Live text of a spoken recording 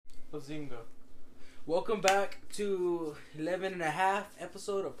Bazinga. Welcome back to 11 and a half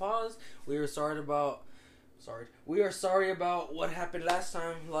episode of Pause. We are sorry about what happened last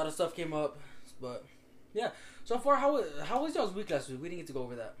time. A lot of stuff came up, but yeah. So far, how was y'all's week last week? We didn't get to go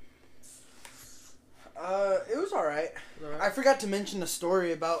over that. It was alright. I forgot to mention the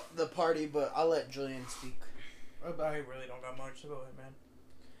story about the party, but I'll let Julian speak. I really don't got much to go ahead, man.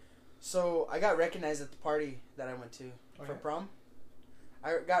 So, I got recognized at the party that I went to for prom.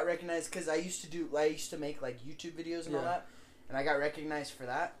 I got recognized because I used to make like YouTube videos and all that, and I got recognized for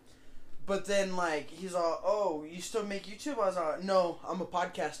that. But then like he's all, "Oh, you still make YouTube?" I was all, "No, I'm a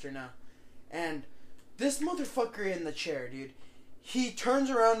podcaster now." And this motherfucker in the chair, dude, he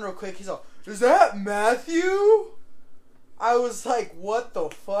turns around real quick. He's all, "Is that Matthew?" I was like, "What the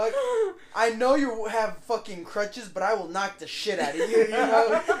fuck?" I know you have fucking crutches, but I will knock the shit out of you. You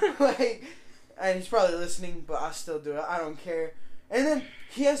know, like, and he's probably listening, but I'll still do it. I don't care. And then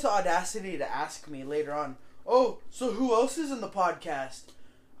he has the audacity to ask me later on, "Oh, so who else is in the podcast?"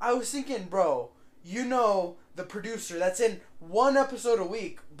 I was thinking, bro, you know the producer that's in one episode a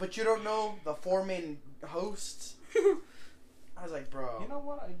week, but you don't know the four main hosts? I was like, bro. You know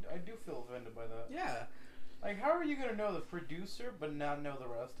what? I do feel offended by that. Yeah. Like, how are you going to know the producer but not know the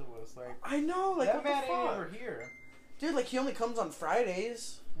rest of us? Like, I know, like, that what man the fuck? ain't ever here. Dude, like, he only comes on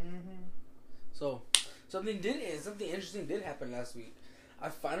Fridays. Mm-hmm. So, something interesting did happen last week. I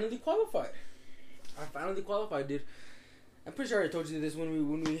finally qualified, dude. I'm pretty sure I told you this when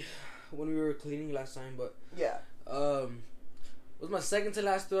we were cleaning last time, but yeah. It was my second to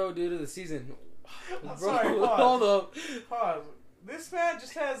last throw, dude, of the season. I'm sorry, pause. Hold up. Pause. This man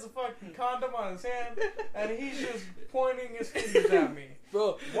just has a fucking condom on his hand, and he's just pointing his fingers at me.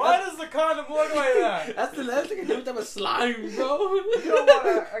 Bro, why does the condom look like that? That's the last thing I do with slime, bro. You know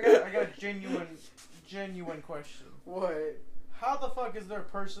what? I got a genuine question. What? How the fuck is there a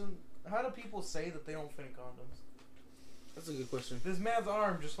person? How do people say that they don't fit in condoms? That's a good question. This man's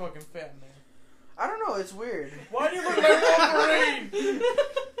arm just fucking fat in there. I don't know. It's weird. Why do you look like Wolverine?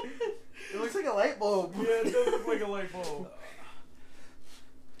 It looks like a light bulb. Yeah, it does look like a light bulb.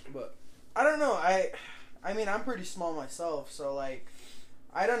 But I don't know. I mean, I'm pretty small myself, so like,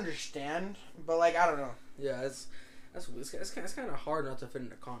 I'd understand. But like, I don't know. Yeah, it's kind of hard not to fit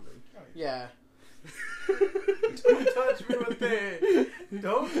in a condom. Yeah. Don't touch me with it.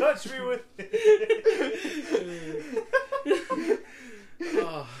 Don't touch me with it.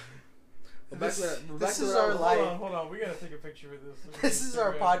 Oh. This is our life. Hold on. We gotta take a picture of this. This is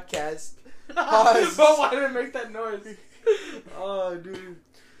our podcast. Pause. But why did it make that noise? Oh, dude.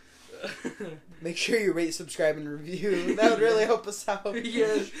 Make sure you rate, subscribe, and review. That would really help us out.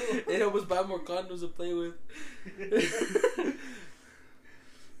 Yes, it helps us buy more condoms to play with.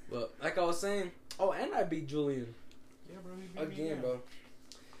 But like I was saying, and I beat Julian. Yeah, bro. He beat me again, bro.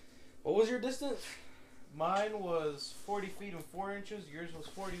 What was your distance? Mine was 40 feet and 4 inches. Yours was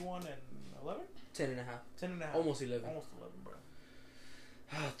 41 and 11? 10 and a half. 10 and a half. Almost 11. Almost 11, bro.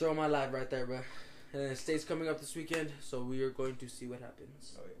 Throw my life right there, bro. And then state's coming up this weekend, so we are going to see what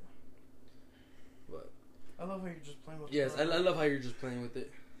happens. Oh, yeah. But I love how you're just playing with it. Yes, I love how you're just playing with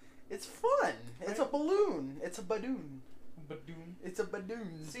it. It's fun. It's a balloon. It's a badoon. Badoon. It's a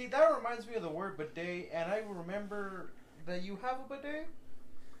badoon. See, that reminds me of the word bidet, and I remember that you have a bidet.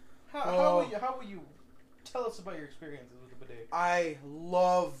 How will you tell us about your experiences with the bidet? I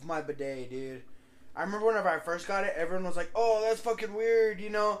love my bidet, dude. I remember whenever I first got it, everyone was like, "Oh, that's fucking weird," you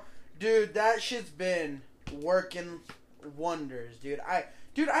know? Dude, that shit's been working wonders, dude. I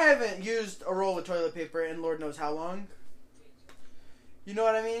haven't used a roll of toilet paper in Lord knows how long. You know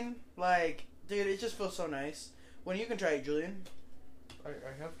what I mean? Like, dude, it just feels so nice. When you can try it, Julian. I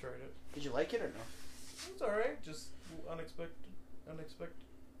have tried it. Did you like it or no? It's alright. Just unexpected.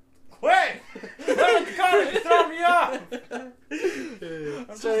 Wait! You throw me off! I'm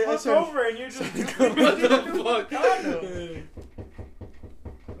just looking over and you just... What the fuck?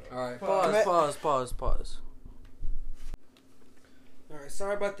 Alright, pause. Alright,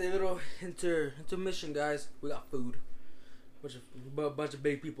 sorry about the little intermission, guys. We got food. Bunch of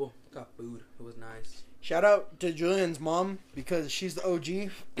big people got food. It was nice. Shout out to Julian's mom because she's the OG,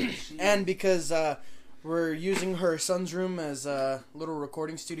 and because we're using her son's room as a little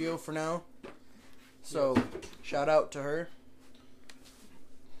recording studio for now. So, shout out to her.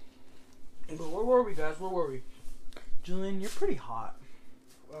 But where were we, guys? Where were we? Julian, you're pretty hot.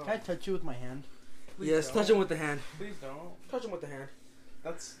 Can I touch you with my hand? Yes, touch him with the hand. Please don't. Touch him with the hand.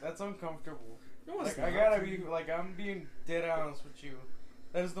 That's uncomfortable. No, it's like, not. I gotta be like, I'm being dead honest with you.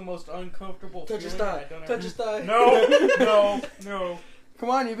 That is the most uncomfortable Touch his feeling thigh. I've done Touch his thigh. No. Come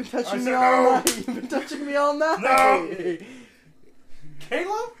on, you've been touching me said all no. night. You've been touching me all night. No.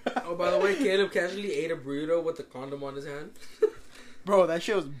 Caleb? by the way, Caleb casually ate a burrito with a condom on his hand. Bro, that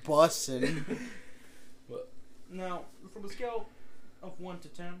shit was busting. Now, from a scale of 1 to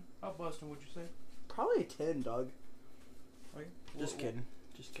 10, how busting would you say? Probably a 10, dog. Right? Just kidding.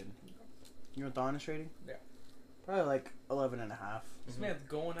 Just kidding. You want the honest rating? Yeah. Probably like 11 and a half. This man's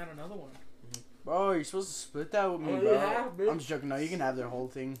going at another one. Bro, you're supposed to split that with me, bro. I'm just joking. No, you can have their whole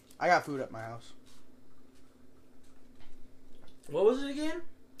thing. I got food at my house. What was it again?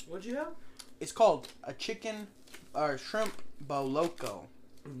 What'd you have? It's called a chicken or shrimp boloco.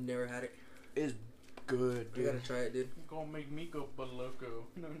 I've never had it. It's good, dude. You gotta try it, dude. You're gonna make me go loco.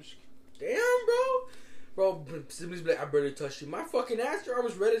 No, I'm just Damn, bro. Bro, siblings be like, I barely touched you. My fucking ass, your arm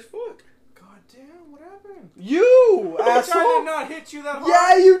was red as fuck. God damn, what happened? You, Bitch, asshole! I did not hit you that hard.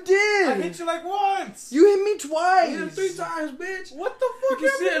 Yeah, you did. I hit you like once. You hit me twice. You hit him 3 times, bitch. What the fuck? You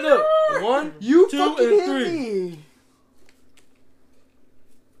can see it. Look, 1, You 2, fucking and hit 3. me.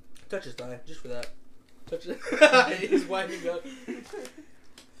 Touch his thigh, just for that. Touch it. He's winding up.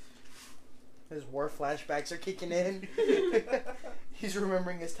 His war flashbacks are kicking in. He's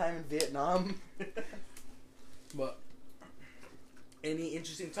remembering his time in Vietnam. But any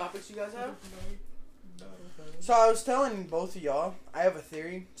interesting topics you guys have? So I was telling both of y'all, I have a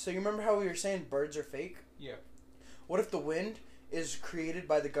theory. So you remember how we were saying birds are fake? Yeah. What if the wind is created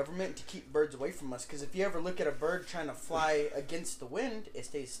by the government to keep birds away from us? Because if you ever look at a bird trying to fly against the wind, it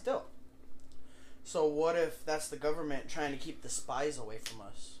stays still. So what if that's the government trying to keep the spies away from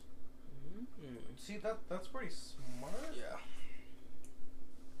us? See, that's pretty smart. Yeah.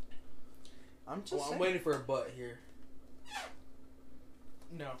 I'm just Well, I'm saying. waiting for a butt here.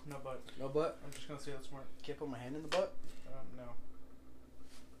 No butt. No butt? I'm just gonna say that's smart. Can't put my hand in the butt. No.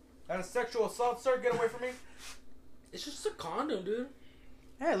 That is sexual assault, sir. Get away from me. It's just a condom, dude.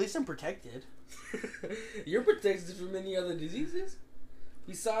 Hey, at least I'm protected. You're protected from any other diseases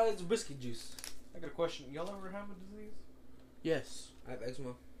besides whiskey juice. I got a question. Y'all ever have a disease? Yes. I have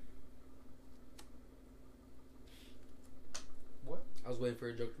eczema. What? I was waiting for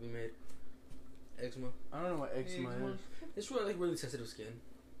a joke to be made. Eczema. I don't know what eczema is. It's really like really sensitive skin.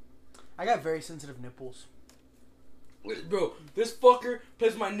 I got very sensitive nipples. Bro, this fucker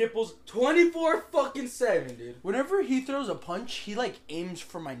plays my nipples 24 fucking 7, dude. Whenever he throws a punch, he like aims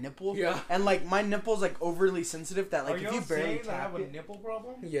for my nipple. Yeah. And like my nipple's like overly sensitive that like Are if y'all you barely saying that I tap have a it. nipple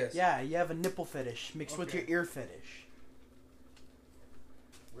problem? Yes. Yeah, you have a nipple fetish mixed with your Okay. ear fetish.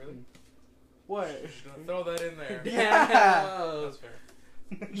 Really? What? Just gonna throw that in there. Yeah. That's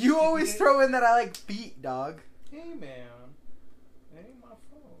fair. You always throw in that I like feet, dog. Hey man, it ain't my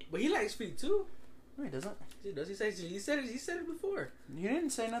fault. But he likes feet too. No, he doesn't. He does. He said it before. You didn't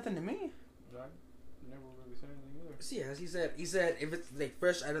say nothing to me. I never really said anything either. See, yes, he said if it's like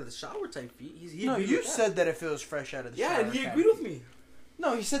fresh out of the shower type feet, he No, agreed you with that. said that if it was fresh out of the shower. Yeah, and he type agreed with feet. me.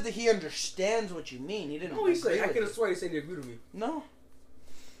 No, he said that he understands what you mean. He didn't. No, he said agree I with could have you. sworn he said he agreed with me. No.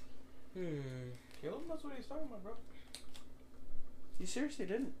 Caleb knows what he's talking about, bro. You seriously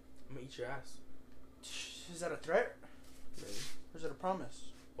didn't. I'm gonna eat your ass. Is that a threat? Maybe. Or is it a promise?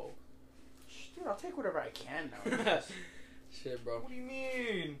 Both. Dude, I'll take whatever I can now. Shit, bro. What do you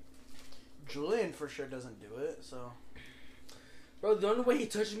mean? Julian for sure doesn't do it, so. Bro, the only way he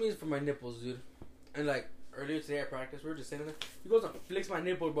touches me is for my nipples, dude. And like earlier today at practice, we were just sitting there. He goes and flicks my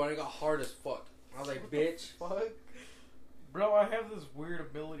nipple, bro, and it got hard as fuck. I was like, bitch. Fuck. Bro, I have this weird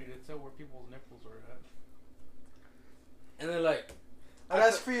ability to tell where people's nipples are at. And then like, I'd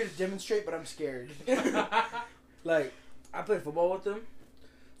ask for you to demonstrate, but I'm scared. like, I played football with him,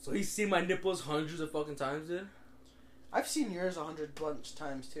 so he's seen my nipples hundreds of fucking times, dude. I've seen yours 100 bunch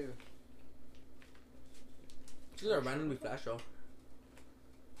times too. She's a randomly flash, y'all.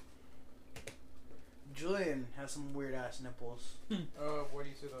 Julian has some weird ass nipples. Where do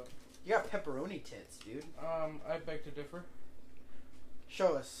you see that? You got pepperoni tits, dude. I beg to differ.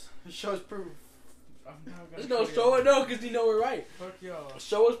 Show us. Show us proof. I'm not gonna There's no show show you. it, no, because you know we're right. Fuck y'all.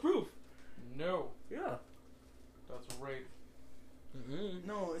 Show us proof. No. Yeah. That's rape. Mm-hmm.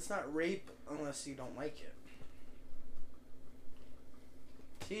 No, it's not rape unless you don't like it.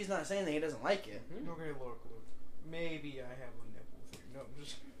 See, he's not saying that he doesn't like it. Okay, look. Maybe I have a nipple thing. No, I'm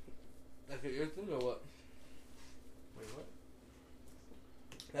just. Like your ear thing or what? Wait, what?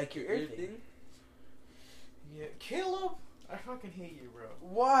 Like your ear thing. Yeah, Caleb. I fucking hate you, bro.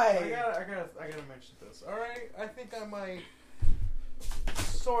 Why? I gotta mention this. All right, I think I might,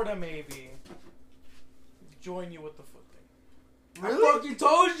 sorta maybe, join you with the foot thing. Really? I fucking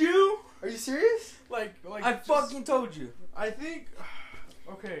told you. Are you serious? Like I just- fucking told you. I think.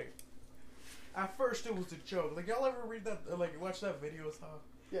 Okay. At first it was a joke. Like y'all ever read that? Like watch that video? How?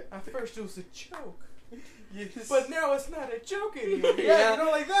 Yeah. At first it was a joke. Yes. But now it's not a joke anymore. Yeah. You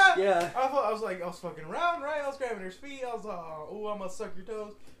know, like that. Yeah. I was fucking around, right? I was grabbing her feet. I was like, oh, I'm gonna suck your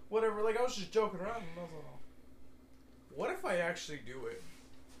toes, whatever. Like I was just joking around, and I was like, what if I actually do it?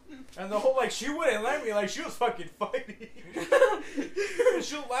 And the whole she wouldn't let me. Like she was fucking fighting.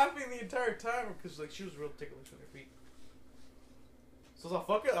 She was laughing the entire time because she was real ticklish with her feet. So I was like,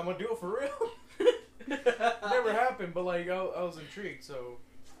 fuck it, I'm gonna do it for real. Never happened, but I was intrigued. So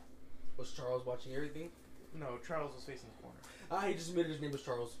was Charles watching everything? No, Charles was facing the corner. He just admitted his name was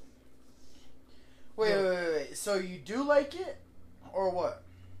Charles. Wait. So you do like it, or what?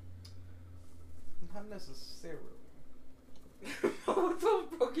 Not necessarily. What the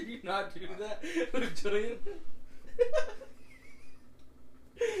fuck can you not do that with Julian?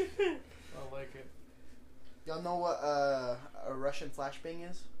 I like it. Y'all know what a Russian flashbang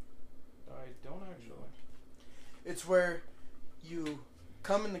is? I don't actually. It's where you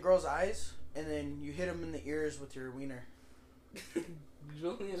come in the girl's eyes and then you hit them in the ears with your wiener.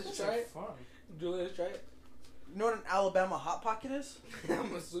 Julian, This try is it. fun. Julian, try it. You know what an Alabama Hot Pocket is?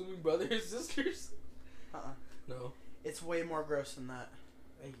 I'm assuming brothers and sisters. No. It's way more gross than that.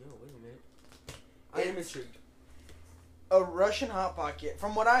 Hey, yo, wait a minute. I am intrigued. A Russian Hot Pocket,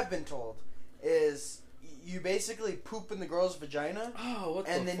 from what I've been told, is you basically poop in the girl's vagina, Oh, what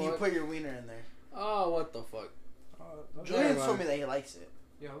the and then fuck? you put your wiener in there. Oh, what the fuck? Julian told me that he likes it.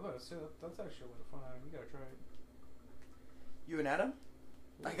 Yeah, I was about to say that's actually a lot of fun. You gotta try it. You and Adam?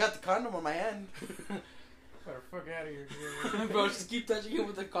 I got the condom on my hand. Better fuck out of here, Bro, just keep touching him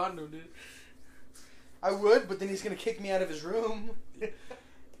with the condom, dude. I would, but then he's gonna kick me out of his room. I'm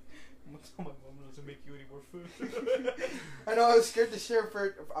gonna tell my mom not to make you any more food. I know. I was scared to share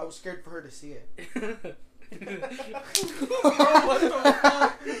I was scared for her to see it. Oh, what the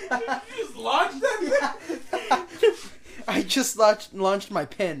fuck? You just launched that thing? I just launched my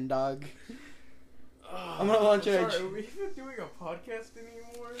pen, dog. I'm gonna launch it. Sorry, are we even doing a podcast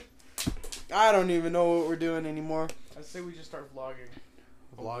anymore? I don't even know what we're doing anymore. I say we just start vlogging.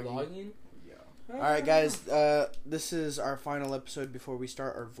 Vlogging? Yeah. Alright guys, this is our final episode before we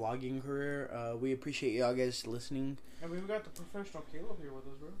start our vlogging career. We appreciate y'all guys listening. And we've got the professional Caleb here with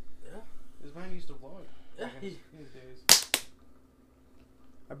us, bro. Yeah. This man used to vlog. Yeah. In his days.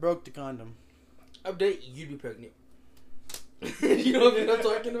 I broke the condom. Update, you'd be pregnant. You know what I'm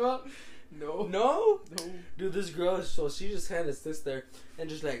talking about? No. No? No. Dude, this girl, so she just had this there and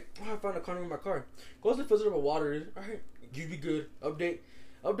just like, I found a condom in my car. Goes to fills it up with water, dude. Alright, you'd be good. Update,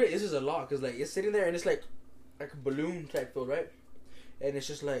 this is a lot, because like, it's sitting there and it's like a balloon type filled, right? And it's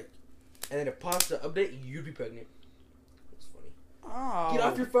just like, and then it pops the update, you'd be pregnant. It's funny. Oh. Get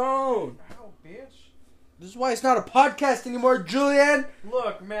off your phone. Ow, bitch. This is why it's not a podcast anymore, Julian.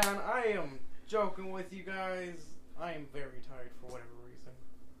 Look, man, I am joking with you guys. I am very tired for whatever reason.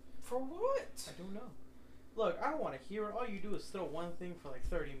 For what? I don't know. Look, I don't want to hear it. All you do is throw one thing for like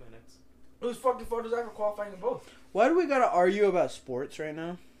 30 minutes. Whose fucking fault is that for qualifying in both? Why do we gotta argue about sports right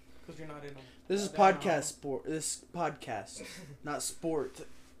now? Because you're not in them. This is podcast sport. This podcast, not sport.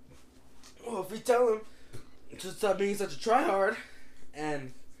 Well, if we tell him to stop being such a tryhard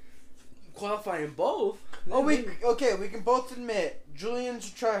and qualify in both. Oh, we can both admit Julian's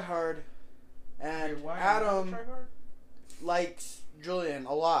a tryhard, and Why Adam try hard? likes Julian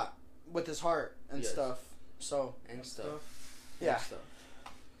a lot with his heart and Yes. stuff. So And stuff. yeah, And stuff.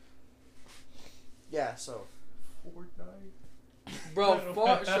 yeah. So Fortnite. Bro,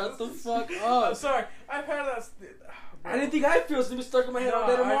 shut the fuck I'm up. sorry. I've had that. I didn't think I feel it's gonna be stuck in my head all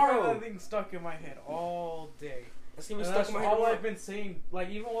day I've had tomorrow. that thing stuck in my head all day. It's gonna be And stuck that's in my head all tomorrow. I've been saying. Like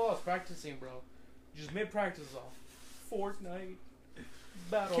even while I was practicing, bro. Just mid-practice off. Fortnite.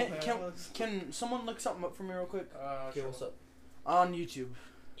 Battle Pass. can someone look something up for me real quick Okay, Sure. what's up? on YouTube?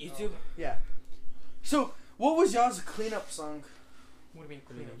 YouTube? Yeah. So what was y'all's cleanup song? What do you mean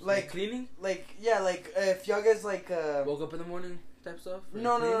cleanup? Like- cleaning? Like if y'all guys like Woke up in the morning type stuff? Or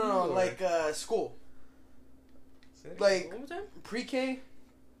no cleaning, or- like school Say it like One more time? pre-K.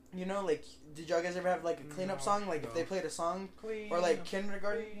 You know, like did y'all guys ever have like a cleanup No, song? Like no. if they played a song Clean or like up,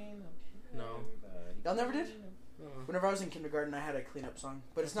 kindergarten. clean up, No. everybody Y'all never did? clean up. Whenever I was in kindergarten, I had a cleanup song,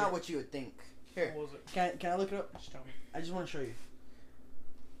 but it's not what you would think. Here, What was it? can I look it up? Just tell me. I just want to show you.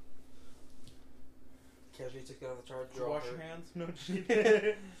 Casually took it out of the charger. Did you wash your hands? No, just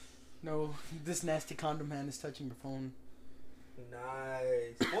kidding. No, this nasty condom hand is touching your phone.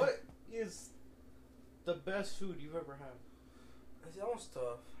 Nice. What is the best food you've ever had? That's almost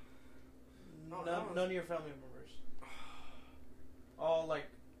tough. No, None of your family members. All like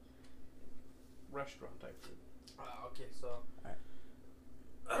restaurant type food. Okay, so. Alright.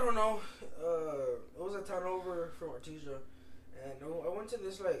 I don't know. It was a town over from Artesia. And I went to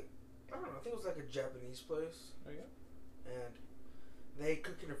this, like, I don't know, I think it was like a Japanese place. There you go. And they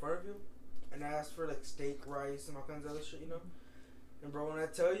cook it in front of you, and I ask for like steak, rice, and all kinds of other shit, you know. And bro, when I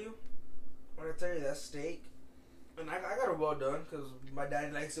tell you that steak, and I got it well done because my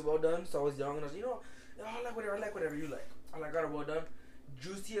dad likes it well done. So I was young and I was, I like whatever you like. I got it well done,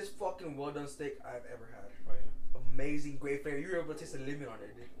 juiciest fucking well done steak I've ever had. Oh yeah. Amazing, great flavor. You were able to taste the limit on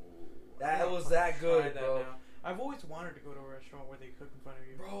it, dude. That was that good, bro. Now. I've always wanted to go to a restaurant where they cook in front of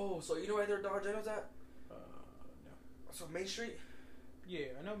you. Bro, so you know where their Dollar General's at? No. So Main Street? Yeah,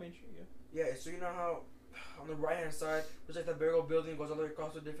 I know Main Street, yeah. Yeah, so you know how on the right hand side there's like that big old building goes all the way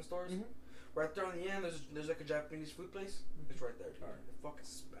across to different stores? Mm-hmm. Right there on the end there's like a Japanese food place. Mm-hmm. It's right there. Alright. It fucking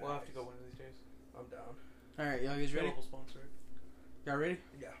smash. We'll have to go one of these days. I'm down. Alright, y'all guys ready? Available sponsor. Y'all ready?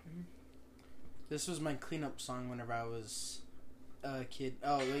 Yeah. Mm-hmm. This was my cleanup song whenever I was a kid.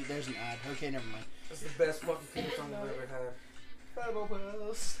 Oh, wait, there's an ad. Okay, never mind. That's the best fucking theme song I've ever had. Battle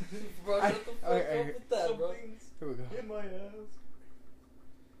Pass. Bro, shut the fuck up with that, bro. Here we go. In my ass.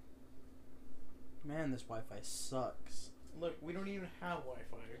 Man, this Wi-Fi sucks. Look, we don't even have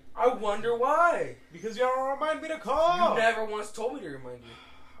Wi-Fi. I wonder why. Because y'all don't remind me to call. You never once told me to remind you.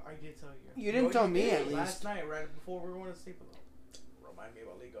 I did tell you. You didn't tell me did. at least. Last night, right before we were going to sleep. Remind me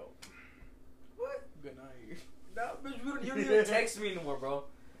about Lego. What? Good night. No, bitch, you don't even text me anymore, bro.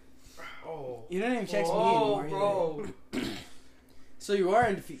 Oh. You don't even text me anymore. Bro. So you are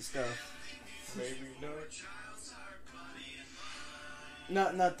into feet stuff. Maybe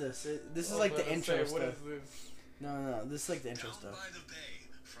no. Not this. This is like the intro What stuff. is this? No. This is like the intro Down stuff. by the bay,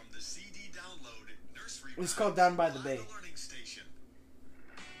 from the CD download nursery It's called Down by the on Bay. the learning station.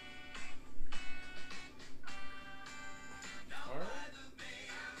 Alright.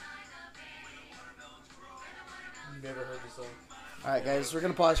 Never heard this song. Alright, guys, we're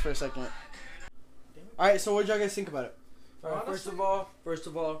gonna pause for a second. Alright, so what did y'all guys think about it? Alright, first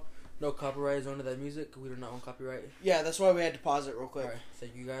of all, no copyright is under that music. We do not own copyright. Yeah, that's why we had to pause it real quick. Alright,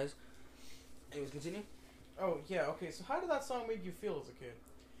 thank you guys. Anyways, continue. Oh, yeah, okay, so how did that song make you feel as a kid?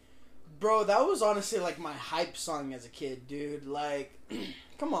 Bro, that was honestly like my hype song as a kid, dude. Like,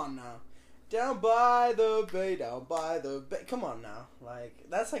 come on now. Down by the bay, down by the bay. Come on now. Like,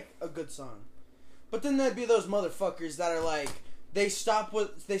 that's like a good song. But then there'd be those motherfuckers that are like, they stop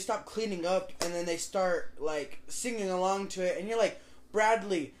cleaning up and then they start like singing along to it, and you're like,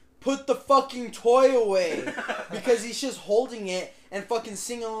 Bradley, put the fucking toy away, because he's just holding it and fucking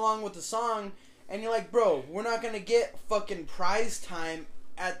singing along with the song, and you're like, bro, we're not gonna get fucking prize time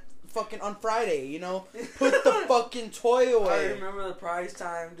at fucking on Friday, you know? Put the fucking toy I away. remember the prize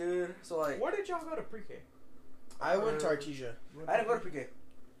time, dude. So like, Where did y'all go to pre-K? I went to Artesia. I didn't go to pre-K.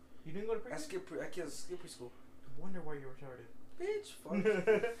 You didn't go to pre-K? I skipped preschool. I wonder why you're retarded. Bitch,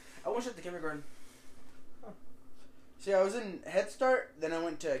 fuck. I went straight to kindergarten. See, I was in Head Start, then I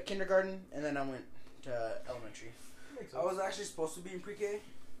went to kindergarten, and then I went to elementary. Makes I was actually supposed to be in pre-K,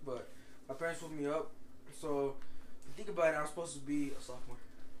 but my parents put me up. So, if you think about it, I was supposed to be a sophomore.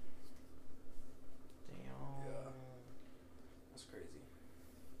 Damn. Yeah. That's crazy.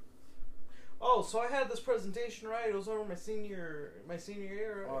 Oh, so I had this presentation, right? It was over my senior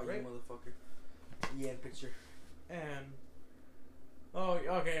year, Oh, right? you motherfucker. Yeah, picture. And oh,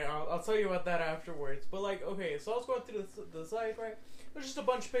 okay, I'll tell you about that afterwards. But like, okay, so I was going through the site, right? There's just a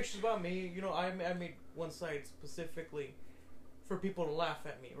bunch of pictures about me. You know, I made one site specifically for people to laugh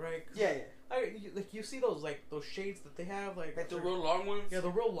at me, right? Yeah. You see those shades that they have, like the real long ones? Yeah, the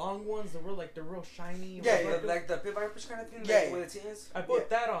real long ones. The real shiny. Yeah, Yeah, like the Pit Vipers kind of thing? Yeah, Like yeah. where the tin is? I put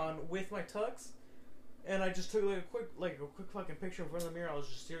that on with my tux, and I just took a quick fucking picture in front of the mirror. I was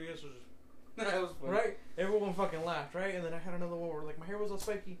just serious, That was funny. right? Everyone fucking laughed, right? And then I had another one where like my hair was all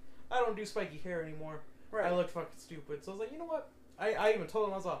spiky. I don't do spiky hair anymore. Right. I looked fucking stupid. So I was like, you know what? I even told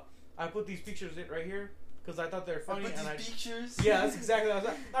him, I was like, I put these pictures in right here because I thought they were funny. Pictures. Yeah, that's exactly what I was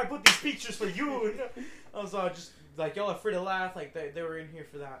like. I put these pictures for you. I was just like, y'all are free to laugh. Like they were in here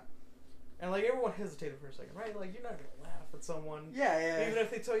for that. And like everyone hesitated for a second, right? Like you're not gonna laugh at someone, Yeah. even if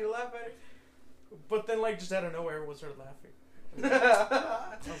they tell you to laugh at it. But then like just out of nowhere, everyone started laughing.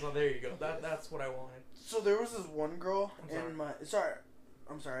 I was like, there you go. That's what I wanted. So there was this one girl I'm sorry. in my. Sorry,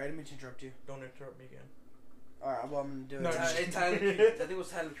 I'm sorry. I didn't mean to interrupt you. Don't interrupt me again. All right, well I'm gonna do it. No, It's Tyler, I think it was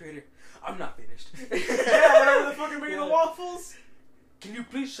Tyler the Creator. I'm not finished. Yeah, whenever the fucking making the waffles. Can you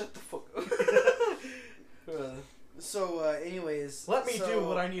please shut the fuck up? So, anyways, Let me do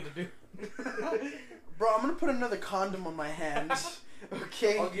what I need to do. Bro, I'm gonna put another condom on my hand.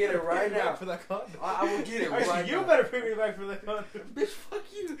 Okay. I'll get it right Bring me back now. for that condom. I will get it Actually, right you now. better bring me back for that condom. Bitch, fuck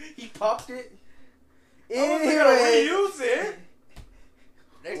you. He popped it. I wasn't gonna Anyway, reuse it.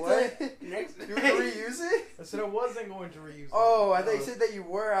 Next What? time. Next you were gonna reuse it? I said I wasn't going to reuse it. Oh, I thought you said that you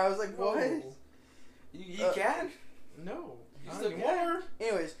were. I was like, what? You can. No. You Not still anymore.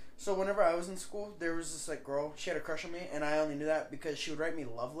 Anyways, so whenever I was in school, there was this like girl. She had a crush on me, and I only knew that because she would write me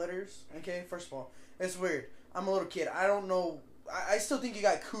love letters. Okay, first of all, it's weird. I'm a little kid. I don't know. I still think you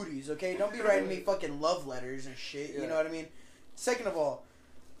got cooties. Okay, don't be writing me fucking love letters and shit. You know what I mean? Second of all,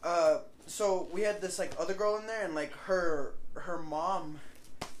 so we had this like other girl in there, and like her mom.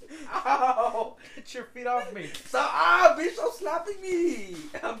 Ow! Get your feet off me. Stop, bitch! Stop slapping me.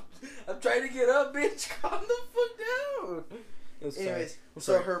 I'm trying to get up, bitch. Calm the fuck down. Anyways,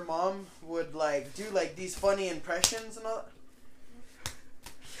 so her mom would like do like these funny impressions and all.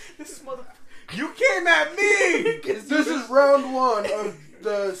 This is mother. You came at me. This is round 1 of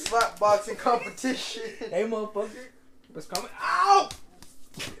the slap boxing competition. Hey, motherfucker. What's coming? Ow!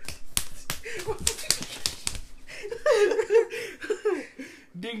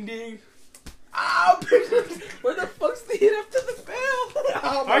 Ding ding. Ow! Where the fuck's the hit after the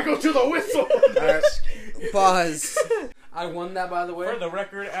bell? I go to the whistle. Alright, pause. I won that, by the way. For the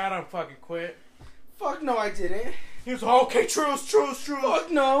record, Adam fucking quit. Fuck no, I didn't. He was okay. Truce. Fuck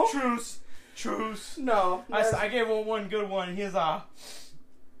no. Truce. No. I gave him one good one. He's I'm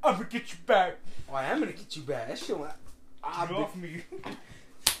gonna get you back. Oh, I am gonna get you back. That shit went. Get off me.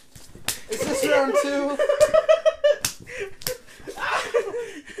 Is this round 2?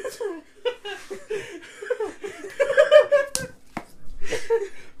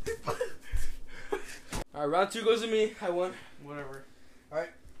 Alright, round 2 goes to me. I won. Whatever. Alright,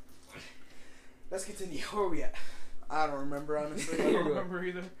 Let's continue. Where are we at? I don't remember honestly. I don't remember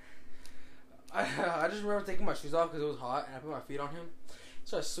either. I just remember taking my shoes off because it was hot and I put my feet on him.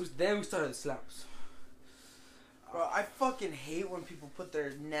 So then we started the slaps. Bro, I fucking hate when people put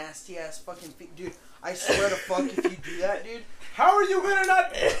their nasty ass fucking feet. Dude, I swear to fuck if you do that, dude. How are you gonna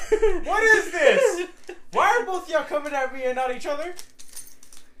not? What is this? Why are both y'all coming at me and not each other?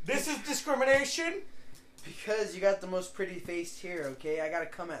 This is discrimination. Because you got the most pretty face here, okay? I gotta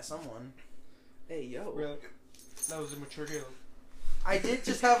come at someone. Hey, yo. Really? That was immature, Caleb. I did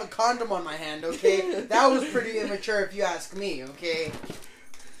just have a condom on my hand, okay? That was pretty immature if you ask me, okay?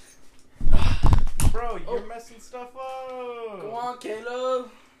 Bro, you're messing stuff up. Go on, Caleb.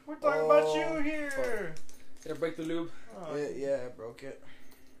 We're talking about you here. Did I break the lube? Oh, Yeah, I broke it.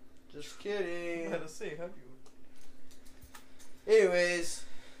 Just kidding. Let us see. Have you? Anyways,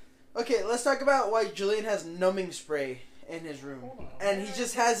 okay, let's talk about why Julian has numbing spray in his room. Hold on. And he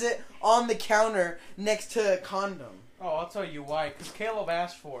just has it on the counter next to a condom. Oh, I'll tell you why. Because Caleb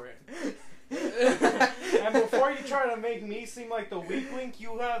asked for it. And before you try to make me seem like the weak link,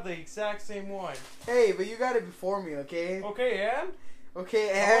 you have the exact same one. Hey, but you got it before me, okay? Okay, and? Okay,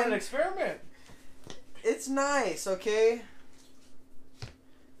 I want an and experiment. it's nice, okay?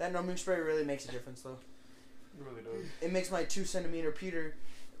 That numbing spray really makes a difference, though. It really does. It makes my 2-centimeter Peter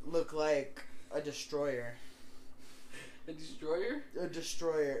look like a destroyer. A destroyer? A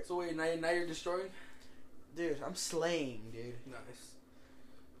destroyer. So wait, now you're destroying? Dude, I'm slaying, dude. Nice.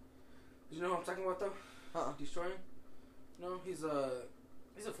 You know what I'm talking about though? Uh-uh. Destroying? No, he's a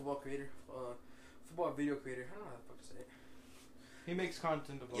football creator, football video creator. I don't know how the fuck to say it. He makes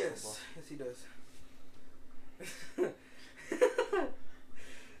content about football. Yes, he does.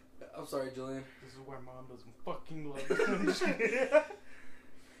 I'm sorry, Julian. This is why mom doesn't fucking love it. I'm just kidding.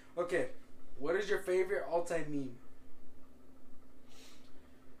 Okay, what is your favorite all-time meme?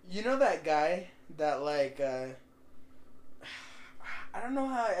 You know that guy that, like, I don't know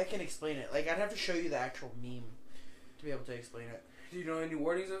how I can explain it. Like, I'd have to show you the actual meme to be able to explain it. Do you know any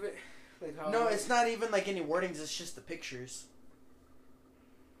wordings of it? Like how? No, it's not even, like, any wordings. It's just the pictures.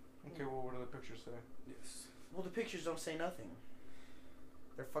 Okay, well, what do the pictures say? Yes. Well, the pictures don't say nothing.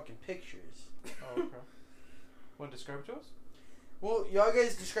 They're fucking pictures. Oh, okay. Want to describe it to us? Well, y'all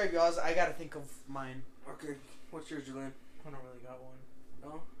guys describe y'all's. I gotta think of mine. Okay, what's yours, Julian? I don't really got one.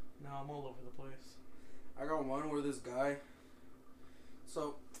 No? No, I'm all over the place. I got one where this guy.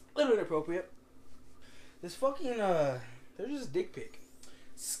 So, a little inappropriate. This fucking, there's this dick pic.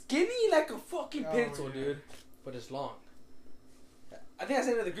 Skinny like a fucking Oh, pencil, yeah. dude. But it's long. I think I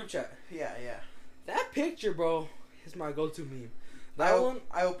sent it to the group chat. Yeah, yeah. That picture, bro, is my go-to meme. That one?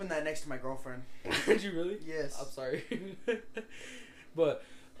 I opened that next to my girlfriend. Did you really? Yes. I'm sorry. But,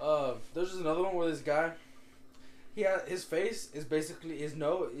 there's just another one where this guy, his face is basically, his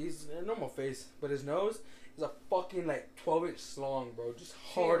nose, he's a normal face, but his nose is a fucking, like, 12-inch long, bro. Just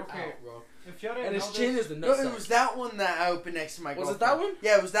hard okay. out, bro. If y'all didn't And know his chin this, is the No, nut it sack. was that one that I opened next to my Was girlfriend. it that one?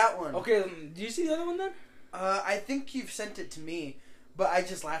 Yeah, it was that one. Okay, do you see the other one then? I think you've sent it to me, but I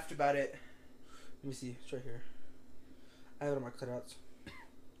just laughed about it. Let me see. It's right here. I have it on my cutouts.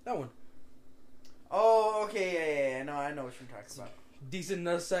 That one. Oh, okay, yeah. No, I know what you're talking about. Decent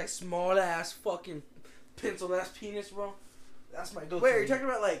nutsack, small ass, fucking pencil ass penis, bro. That's my go-to. Wait, are you talking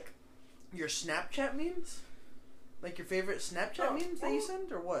about like your Snapchat memes? Like your favorite Snapchat memes that you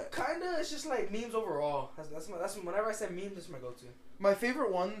send, or what? Kinda. It's just like memes overall. That's whenever I send memes, that's my go-to. My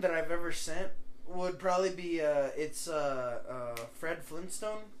favorite one that I've ever sent would probably be it's Fred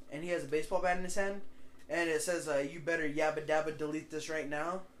Flintstone, and he has a baseball bat in his hand, and it says you better yabba dabba delete this right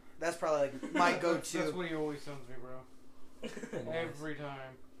now. That's probably like my go-to. That's what he always sends me, bro. Nice. Every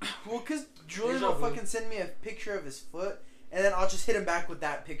time. Well, cause Julian will fucking send me a picture of his foot, and then I'll just hit him back with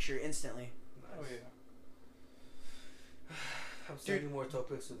that picture instantly. Nice. Oh yeah. I'm sending more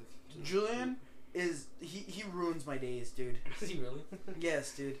topics to the Julian is he ruins my days, dude. Is he really?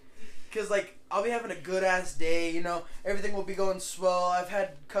 Yes, dude. Cause like I'll be having a good ass day, you know, everything will be going swell. I've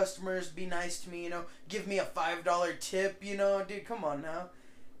had customers be nice to me, you know, give me a $5 tip, you know, dude, come on now.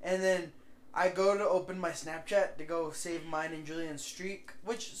 And then I go to open my Snapchat to go save mine and Julian's streak.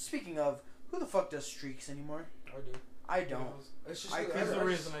 Which, speaking of, who the fuck does streaks anymore? I do. I don't. It's just I- That's the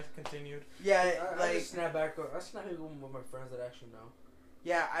reason I continued. Yeah, I just snap back. I snap it with my friends that actually know.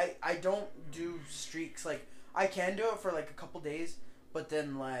 yeah, I don't do streaks. Like, I can do it for like a couple days, but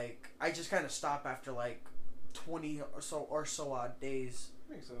then like I just kind of stop after like 20 or so odd days.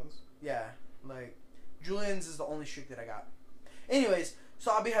 Makes sense. Yeah, like Julian's is the only streak that I got. Anyways,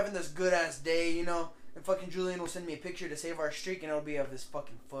 so I'll be having this good ass day, you know, and fucking Julian will send me a picture to save our streak, and it'll be of his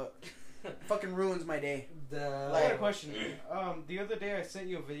fucking foot. Fucking ruins my day. I got a question. The other day I sent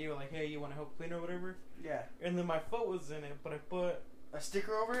you a video like, hey, you want to help clean or whatever? Yeah. And then my foot was in it, but I put A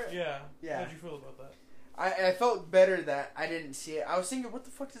sticker over it? yeah. Yeah. How'd you feel about that? I felt better that I didn't see it. I was thinking, what the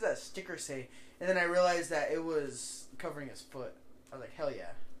fuck does that sticker say? And then I realized that it was covering his foot. I was like, hell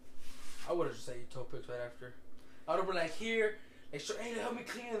yeah. I would have just said you toe pics right after. I would have been like, here, like, hey, help me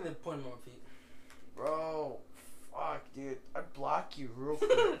clean, and then point them on my feet. Bro, fuck, dude. I'd block you real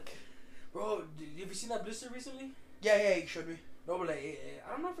quick. Bro, have you seen that blister recently? Yeah, you showed me. No, but like,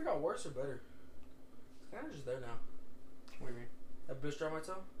 I don't know if it got worse or better. It's kind of just there now. What do you mean? That blister on my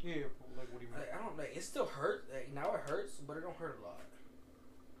toe. Yeah, like what do you mean? Like, I don't like. It still hurt. Like, now it hurts, but it don't hurt a lot.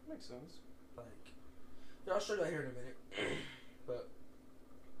 Makes sense. Like, yeah, I'll show you that here in a minute. But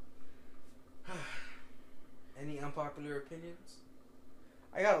any unpopular opinions?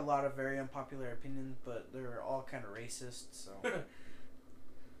 I got a lot of very unpopular opinions, but they're all kind of racist, so.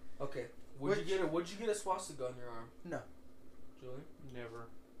 Okay. Would you get a swastika on your arm? No. Julian? Never.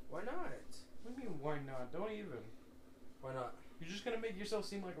 Why not? What do you mean, why not? Don't even. Why not? You're just gonna make yourself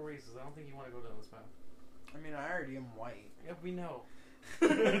seem like a racist. I don't think you want to go down this path. I mean, I already am white. Yeah, we know.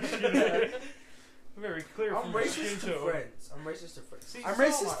 Very clear I'm from your racist skin to tone. friends. I'm racist to friends. See, I'm so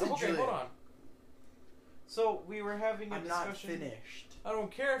racist am I. to Okay, Julian. hold on. So we were having a I'm discussion. not finished. I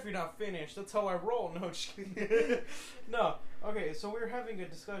don't care if you're not finished. That's how I roll. No, just kidding. No. Okay, so we were having a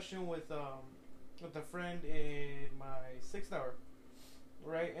discussion with a friend in my 6th hour,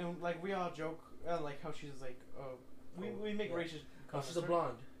 right? And like we all joke, like how she's like, we make racist Oh, comments. she's a right?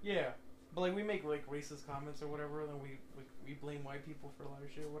 blonde. Yeah, but like we make like racist comments or whatever, and then we blame white people for a lot of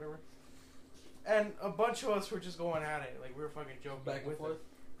shit or whatever. And a bunch of us were just going at it, like we were fucking joking Back and with forth. it.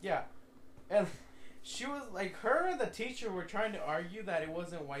 Yeah, and she was like, her and the teacher were trying to argue that it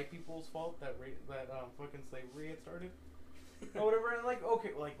wasn't white people's fault that fucking slavery had started or whatever. And like,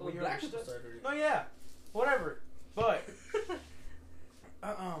 okay, like Well, we black people understood. started it. No, yeah, whatever. But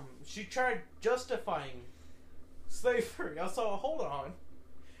she tried justifying slavery. I was like, hold on.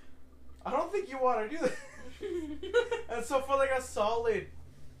 I don't think you want to do that. And so for like a solid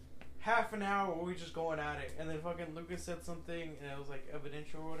half an hour, we were just going at it. And then fucking Lucas said something, and it was like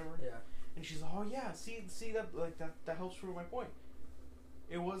evidential or whatever. Yeah. And she's like, oh yeah, see that like that helps prove my point.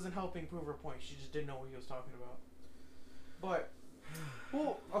 It wasn't helping prove her point. She just didn't know what he was talking about. But,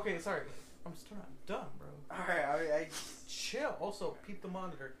 well, okay, sorry. I'm still not done, bro. Alright, I Chill. Also, peep the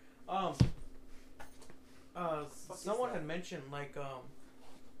monitor. Someone had mentioned like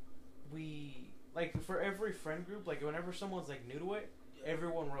we like for every friend group, like whenever someone's like new to it,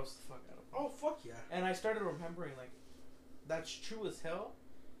 everyone roasts the fuck out of them. Oh fuck yeah. And I started remembering like that's true as hell,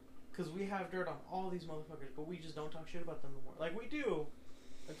 because we have dirt on all these motherfuckers, but we just don't talk shit about them anymore. Like we do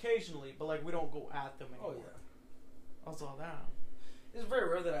occasionally, but like we don't go at them anymore. Oh yeah. I was all down. It's very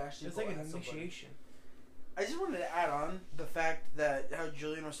rare that I actually. It's go like an at somebody. initiation. I just wanted to add on the fact that how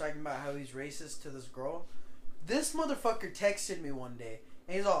Julian was talking about how he's racist to this girl. This motherfucker texted me one day,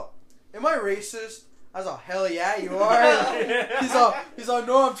 and he's all, "Am I racist?" I was all, "Hell yeah, you are." he's all,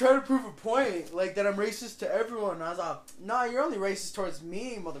 "No, I'm trying to prove a point, like that I'm racist to everyone." And I was all, "Nah, you're only racist towards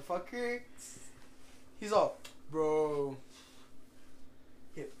me, motherfucker." He's all, "Bro."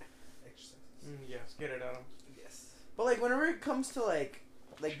 Hip exercises. Yes, get it out of him. Yes. But like, whenever it comes to like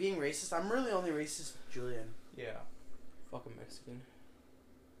being racist, I'm really only racist to Julian. Yeah. Fucking Mexican.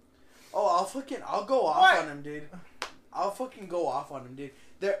 Oh, I'll go off What? on him, dude. I'll fucking go off on him, dude.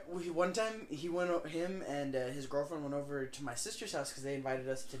 One time him and his girlfriend went over to my sister's house because they invited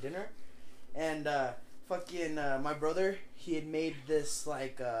us to dinner, and my brother, he had made this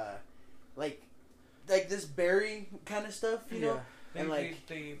like this berry kind of stuff, you know. And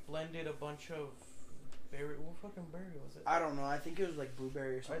they blended a bunch of berry. What fucking berry was it? I don't know. I think it was like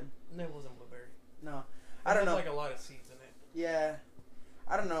blueberry or something. No, it wasn't blueberry. No, I don't know. Like a lot of seeds in it. Yeah,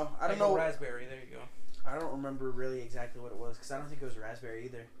 I don't know. I don't like know. Raspberry. There you go. I don't remember really exactly what it was because I don't think it was raspberry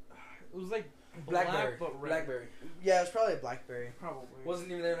either. It was like Blackberry. black, but red. Blackberry. Yeah, it was probably a blackberry. Probably. Wasn't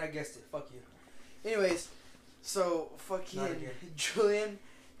even there and I guessed it. Fuck you. Anyways, so fucking Julian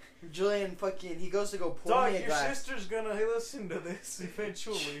fucking, he goes to go pour Dog, me a your glass. sister's gonna listen to this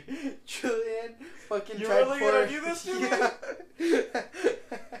eventually. Julian fucking You tried really pouring. gonna do this to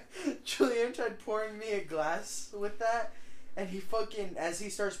me? Julian tried pouring me a glass with that, and he fucking, as he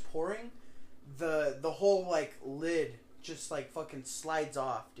starts pouring, the whole like lid just like fucking slides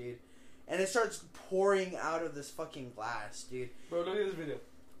off, dude, and it starts pouring out of this fucking glass, dude. Bro, look at this video.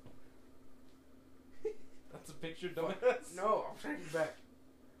 That's a picture, dumbass. No, I'm taking it back.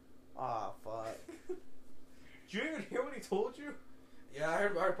 Aw, fuck. Did you even hear what he told you? Yeah, I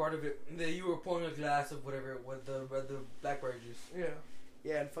heard part of it. That you were pouring a glass of whatever with the blackberry juice. Yeah.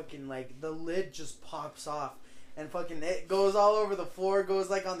 Yeah, and fucking like the lid just pops off, and fucking it goes all over the floor, goes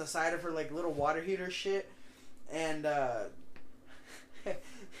like on the side of her like little water heater shit, and I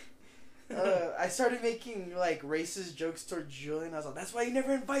started making like racist jokes towards Julian. I was like, "That's why you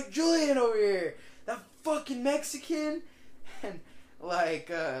never invite Julian over here, that fucking Mexican," and like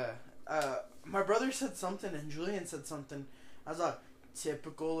my brother said something and Julian said something. I was like,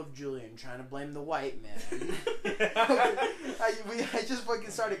 typical of Julian, trying to blame the white man. I just fucking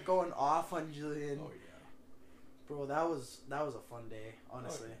started going off on Julian. Oh yeah. Bro, that was a fun day.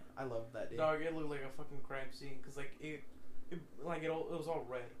 Honestly, Oh, I loved that day. Dog, it looked like a fucking crime scene because like it was all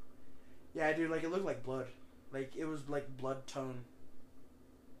red. Yeah, dude, like it looked like blood. Like it was like blood tone.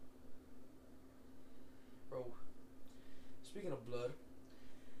 Bro, speaking of blood,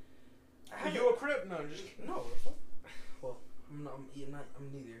 Are you a crip? No, just no. Well, I'm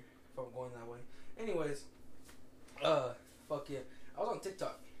neither. If I'm going that way. Anyways, fuck yeah. I was on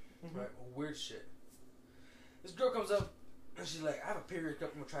TikTok, right? Weird shit. This girl comes up and she's like, "I have a period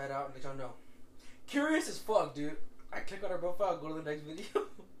cup. I'm gonna try it out and let y'all know." Curious as fuck, dude. I click on her profile, go to the next video,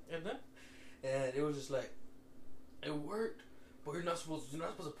 and it was just like, it worked, but you're not supposed to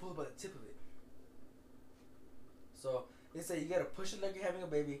pull it by the tip of it. So they say you gotta push it like you're having a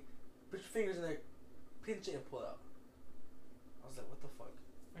baby, put your fingers in there, pinch it, and pull it out. I was like, what the fuck?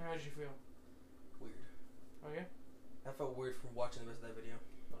 And how'd you feel? Weird. Okay. I felt weird from watching the rest of that video.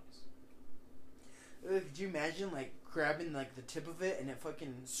 Nice. Could you imagine like grabbing like the tip of it and it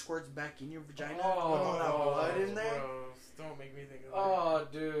fucking squirts back in your vagina with Oh, all that blood in there? Gross. Don't make me think of that. Oh,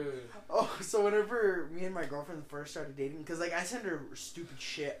 dude. Oh, so whenever me and my girlfriend first started dating, because like I send her stupid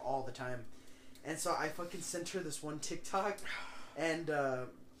shit all the time, and so I fucking sent her this one TikTok, and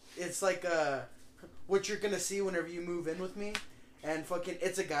it's like what you're gonna see whenever you move in with me, and fucking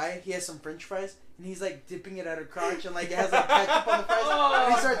it's a guy. He has some French fries, and he's like dipping it at her crotch, and like it has like ketchup on the fries,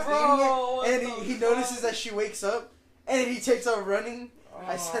 and he starts eating it, and he notices that she wakes up, and he takes off running.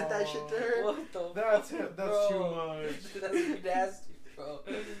 I sent that shit to her. What the That's fuck, it. That's bro? too much. That's nasty,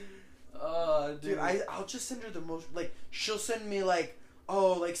 bro. Dude, I'll just send her the most, like, she'll send me, like,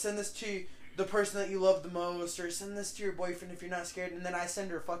 oh, like, send this to the person that you love the most, or send this to your boyfriend if you're not scared, and then I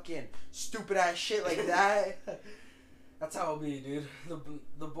send her fucking stupid-ass shit like that. That's how it be, dude.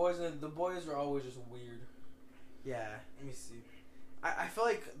 The boys are always just weird. Yeah. Let me see. I feel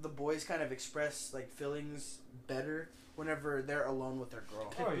like the boys kind of express, like, feelings better whenever they're alone with their girl.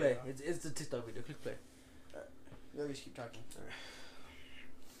 Click Oh, play. yeah. It's the TikTok video. Click play. You always keep talking.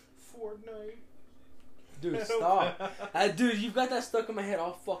 Fortnite. Dude, stop. Dude, you've got that stuck in my head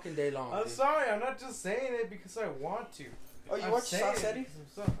all fucking day long. I'm dude. sorry. I'm not just saying it because I want to. Oh, you I'm watch saying Sauce it Eddie?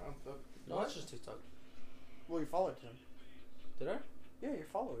 because I'm No, it's just TikTok. Well, you followed him. Did I? Yeah, you're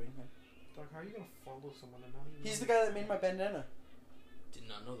following him. Dog, how are you gonna follow someone and not even? He's know the guy that made my bandana. Did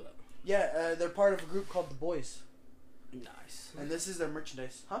not know that. Yeah, they're part of a group called The Boys. Nice. And this is their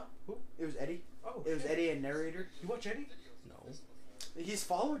merchandise. Huh? Who? It was Eddie. Oh, It was shit. Eddie and narrator. You watch Eddie? No. He's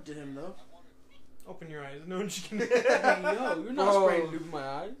followed to him, though. Open your eyes. No, I'm just kidding. Yo, you're not Bro. spraying lube in my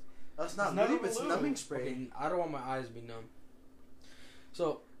eyes. That's not It's not lube, even it's lube. numbing spray. Okay, I don't want my eyes to be numb.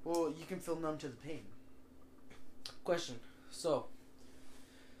 So, Well, you can feel numb to the pain. question. So,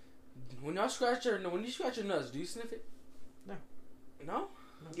 when you scratch your nuts, do you sniff it? No. No?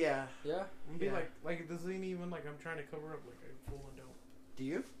 Yeah. Yeah. And be Yeah. like this ain't even like I'm trying to cover up like I full and don't. Do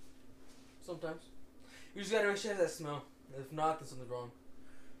you? Sometimes. You just gotta make sure it has that smell. If not, then something's wrong.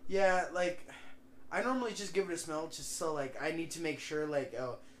 Yeah, like I normally just give it a smell, just so like I need to make sure like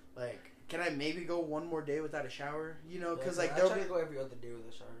can I maybe go one more day without a shower? You know, because Yeah, like I there'll try be to go every other day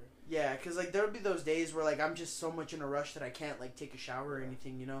with a shower. yeah, because like there'll be those days where like I'm just so much in a rush that I can't like take a shower or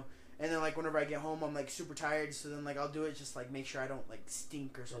anything, you know. And then like whenever I get home, I'm like super tired, so then like I'll do it just like make sure I don't like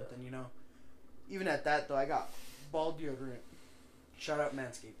stink or something, you know. Even at that though, I got ball deodorant. Shout out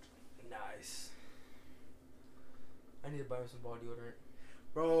Manscaped, Nice. I need to buy me some ball deodorant.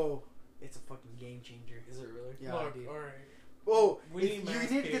 bro. It's a fucking game changer. Is it really? Yeah, Look, dude. alright. Oh, We if need you need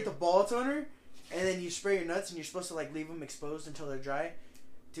to get Manscaped. the ball toner, and then you spray your nuts, and you're supposed to like leave them exposed until they're dry.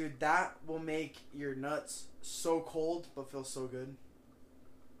 Dude, that will make your nuts so cold, but feel so good.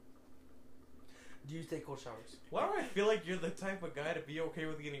 Do you take cold showers? Why do I feel like you're the type of guy to be okay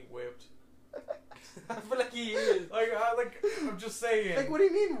with getting whipped? I feel like he is. I'm just saying. Like, what do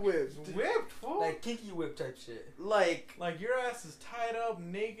you mean whipped? Whipped, fool? Like kinky whip type shit. Like, Like your ass is tied up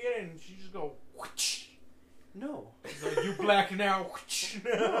naked and she just go whoosh. no. So you black now. Whoosh.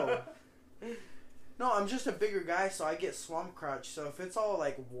 No. No, I'm just a bigger guy, so I get swamp crotch. So if it's all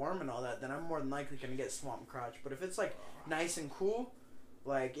like warm and all that, then I'm more than likely gonna get swamp crotch. But if it's like nice and cool,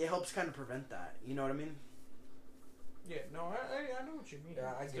 like it helps kind of prevent that. You know what I mean? Yeah, no, I know what you mean.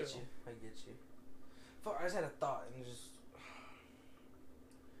 Yeah, I get Still. you. I get you. Fuck, I just had a thought and just.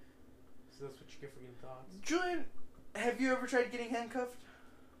 So that's what you get for getting thoughts. Julian, have you ever tried getting handcuffed?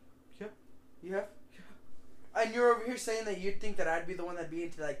 Yeah. You have? Yeah. And you're over here saying that you'd think that I'd be the one that'd be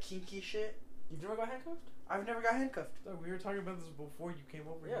into that kinky shit? You've never got handcuffed? I've never got handcuffed. Look, we were talking about this before you came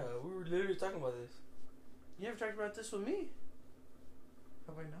over Yeah, here. we were literally talking about this. You never talked about this with me?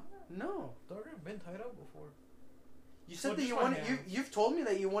 Have I not? No. Dog, I've been tied up before. You said Well, that just you my wanted. hands. You've told me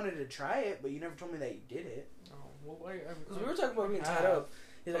that you wanted to try it, but you never told me that you did it. Oh, well, I Because we were talking about being tied up.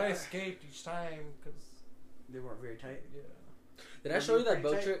 He's But I like, escaped each time because, They weren't very tight. yeah. did I show you that Pretty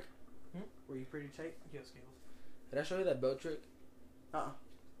belt tight? trick? Were you pretty tight? Yes, Caleb. Did I show you that belt trick?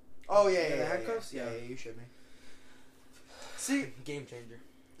 Oh yeah, Yeah, yeah, the yeah, handcuffs? yeah, Yeah. yeah. You showed me. See, Game changer.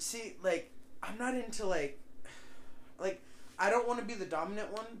 like I'm not into like I don't want to be the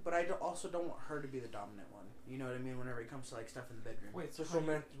dominant one, but I also don't want her to be the dominant one. You know what I mean? Whenever it comes to like stuff in the bedroom. Wait, So so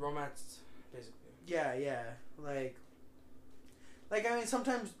romance, basically. Yeah, yeah. Like I mean,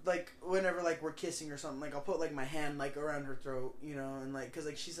 sometimes like whenever like we're kissing or something, like I'll put like my hand like around her throat, you know, and like because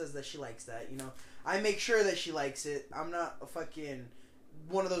like she says that she likes that, you know. I make sure that she likes it. I'm not a fucking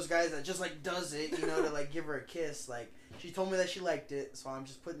one of those guys that just like does it, you know, to like give her a kiss. Like she told me that she liked it, so I'm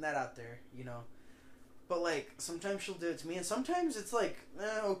just putting that out there, you know. But like sometimes she'll do it to me, and sometimes it's like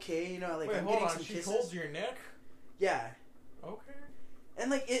okay, you know, like wait, I'm hold getting on. some She kisses. holds your neck. Yeah, Okay.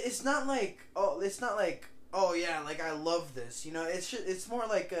 and like it's not like oh yeah, like I love this, you know. It's more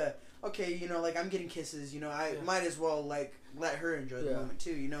like okay, you know, like I'm getting kisses, you know. I might as well like let her enjoy the moment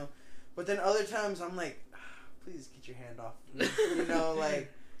too, you know. But then other times I'm like, please get your hand off, you know,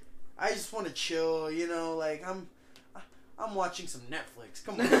 like I just want to chill, you know, like I'm watching some Netflix.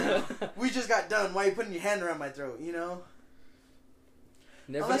 Come on, now. We just got done. Why are you putting your hand around my throat, you know?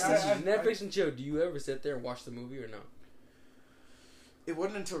 Netflix and chill. Do you ever sit there and watch the movie or no? It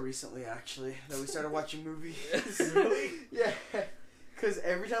wasn't until recently, actually, that we started watching movies. Really? Yeah. Because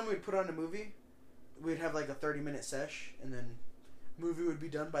every time we'd put on a movie, we'd have like a 30-minute sesh, and then movie would be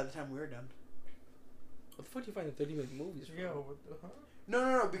done by the time we were done. What the fuck do you find the 30-minute movies from? Yeah. What the, huh?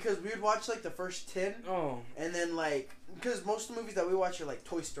 No, because we would watch like the first 10, Oh. and then like, because most of the movies that we watch are like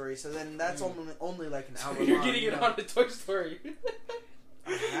Toy Story, so then that's only like an hour You're long, getting you it know? on the Toy Story.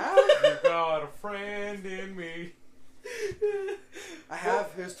 I have? You got a friend in me. I have.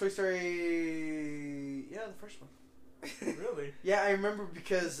 It was Toy Story. Yeah, the first one. Really? Yeah, I remember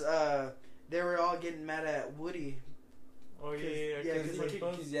because they were all getting mad at Woody. Oh yeah, yeah, yeah. cause Cause he-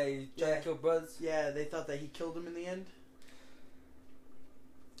 Buzz. you try to kill Buzz. Yeah, they thought that he killed him in the end.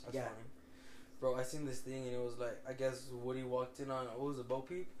 That's Yeah. funny. Bro, I seen this thing and it was like, I guess Woody walked in on, what was it, Bo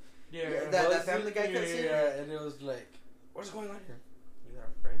Peep? Yeah. Yeah, Buzz- that Family Guy yeah, cutscene? Yeah, and it was like, what's going on here? You got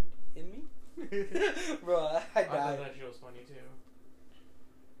a friend in me? Bro, I I thought died. that shit was funny too.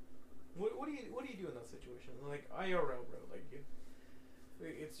 What do you do in that situation? Like IRL, bro. Like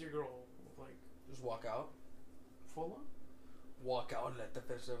it's your girl. Like Just walk out. full on. Walk out and let them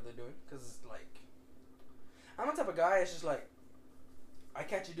finish whatever they're doing. Because it's like, I'm the type of guy, it's just like, I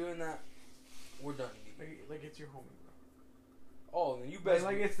catch you doing that, we're done. Like it's your homie, bro. Oh, then you best.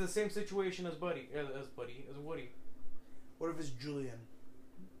 Like it's the same situation as Woody. What if it's Julian?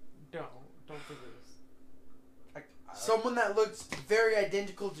 Don't do this. Someone that looks very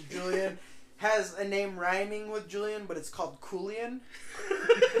identical to Julian has a name rhyming with Julian, but it's called Coolian.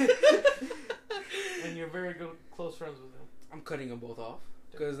 And you're very good, close friends with him. I'm cutting them both off.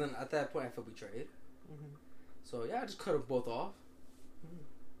 Because then at that point I feel betrayed. Mm-hmm. So yeah, I just cut them both off.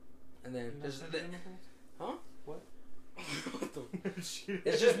 And then huh? What?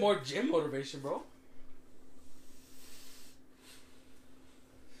 It's just more gym motivation, bro.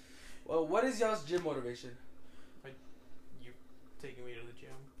 Well, what is y'all's gym motivation? You taking me to the gym.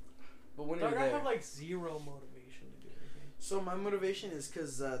 But when Dog, you're I there, have like zero motivation to do anything. So my motivation is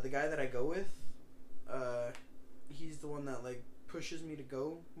because the guy that I go with, he's the one that like pushes me to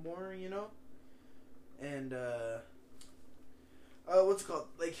go more, you know. And what's it called?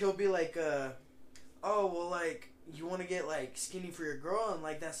 Like he'll be like, oh well, like you want to get like skinny for your girl, and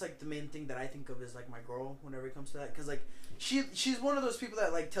like that's like the main thing that I think of is like my girl whenever it comes to that, because like she's one of those people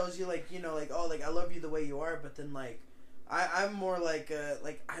that like tells you like, you know, like, oh, like I love you the way you are, but then like I'm more like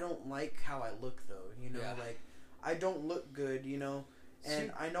I don't like how I look though, you know. Yeah. Like I don't look good, you know,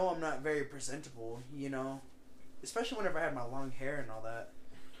 and I know I'm not very presentable, you know, especially whenever I had my long hair and all that.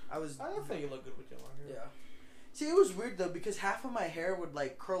 I don't think you look good with your long hair. yeah. See, it was weird though, because half of my hair would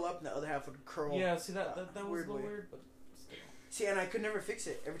like curl up and the other half would curl. Yeah, see that was a little weirdly. weird, but still. See, and I could never fix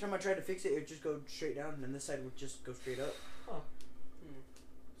it. Every time I tried to fix it, it would just go straight down, and this side would just go straight up. Huh.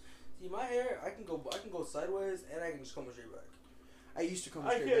 See, my hair, I can go sideways, and I can just comb it straight back. I used to comb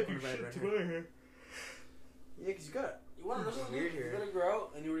I straight can't back do when I had shit red to hair. my hair. Yeah, because you got You want to know something? Weird If hair. you let it grow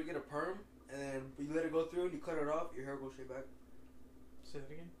out, and you were to get a perm, and then you let it go through, and you cut it off, your hair goes straight back. Say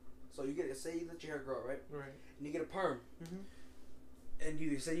that again. So you say you let your hair grow, right? Right. And you get a perm, Mm-hmm. and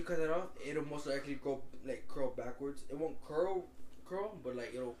you say you cut it off, it'll most likely go like curl backwards. It won't curl, but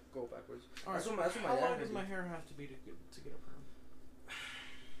like it'll go backwards. All right. That's what my How dad long had does to my do. hair have to be to get a perm?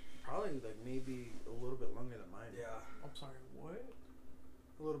 probably like maybe a little bit longer than mine. Yeah, I'm sorry. What?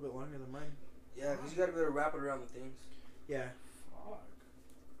 A little bit longer than mine. yeah, because you gotta be able to wrap it around the things. Yeah. Fuck.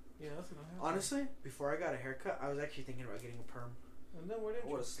 Yeah, that's not happening. Honestly, before I got a haircut, I was actually thinking about getting a perm. And then what I did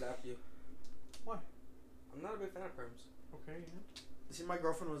would you? have slapped you. Why? I'm not a big fan of perms. Okay. Yeah. See, my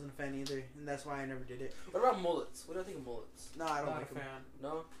girlfriend wasn't a fan either, and that's why I never did it. What about mullets? What do I think of mullets? No, I don't Not like a them. fan.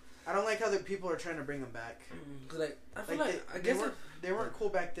 No, I don't like how the people are trying to bring them back. cause like I feel Like, like, I they guess weren't, they weren't cool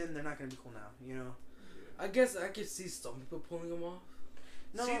back then. They're not gonna be cool now. You know. I guess I could see some people pulling them off.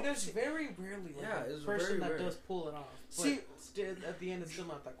 No, see, there's very rarely like Yeah, a it's person very that rare. does pull it off. But See- still, at the end, it's still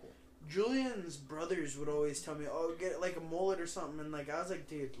not that cool. Julian's brothers would always tell me, "Oh, get like a mullet or something," and like I was like,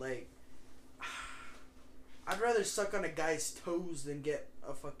 "Dude, like, I'd rather suck on a guy's toes than get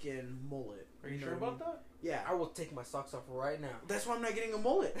a fucking mullet." Are you know sure what I about mean? that? Yeah, I will take my socks off right now. that's why I'm not getting a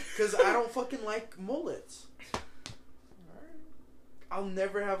mullet, because I don't fucking like mullets. Alright. I'll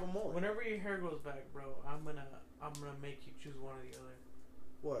never have a mullet. Whenever your hair goes back, bro, I'm gonna make you choose one or the other.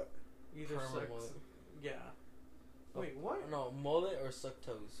 What? Either Perm or sex. mullet. Yeah. Wait, what? No, mullet or suck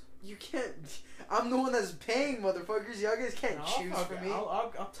toes. You can't. I'm the one that's paying, motherfuckers. Y'all guys can't No, choose for me.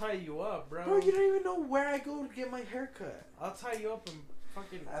 I'll tie you up, bro. Bro, you don't even know where I go to get my hair cut. I'll tie you up and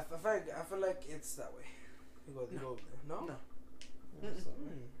fucking. I feel like it's that way. You go, no? No. Mm.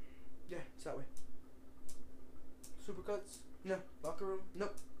 Yeah, it's that way. Supercuts? No. Locker room?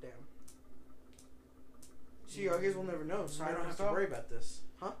 Nope. Damn. See, y'all guys will never know, so I don't have to Stop. worry about this.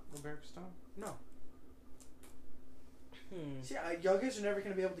 Huh? American style. No. Hmm. See, y'all guys are never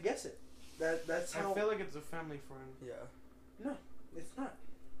gonna be able to guess it. That's how. I feel like it's a family friend. Yeah. No, it's not.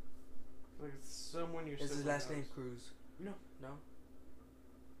 Like it's someone you're. Is his last name Cruz? No. No?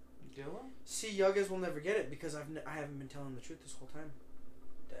 Dylan? See, y'all guys will never get it because I haven't been telling the truth this whole time.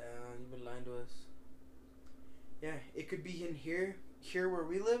 Damn, you've been lying to us. Yeah, it could be in here where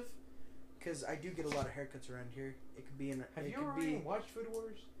we live, because I do get a lot of haircuts around here. It could be in. Have it you could ever be. even watched Food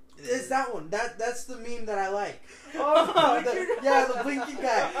Wars? It's that one. That's the meme that I like. Oh, the blinking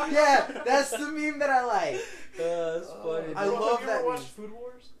guy. Yeah, that's the meme that I like. That's funny. I Bro, love have you that ever watched meme. Food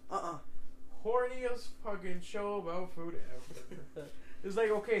Wars? Horniest Horniest fucking show about food ever. It's like,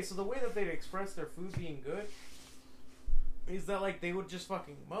 okay, so the way that they'd express their food being good is that like they would just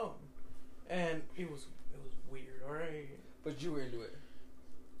fucking moan, and it was weird. All right, But you were into it.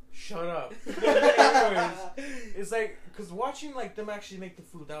 shut up. Anyways, it's like because watching like them actually make the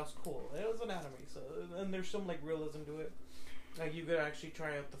food, that was cool. It was an anime, so and there's some like realism to it. Like you could actually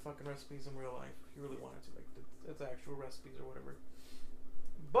try out the fucking recipes in real life if you really wanted to. Like it's actual recipes or whatever.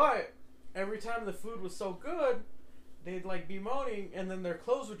 But every time the food was so good, they'd like be moaning, and then their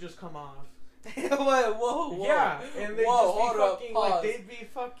clothes would just come off. Whoa. Yeah, and they'd Whoa, just be hold up, fucking pause. like they'd be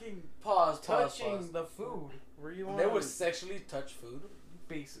fucking Pause. touching the food. Where you They want would sexually touch food.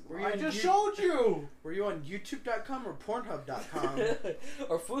 basically. Were you I on just you- showed you. Were you on YouTube.com or Pornhub.com?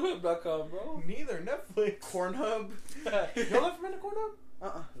 Or foodhub.com, bro. Neither. Netflix. Cornhub? Y'all ever been to Cornhub?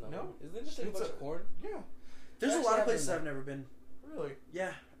 Uh-uh. No. Isn't it just like a It's bunch a- of corn? Yeah. There's a Actually, lot of I've been places there. I've never been. Really?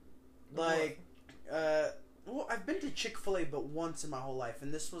 Yeah. Like- Like, well, I've been to Chick-fil-A but once in my whole life,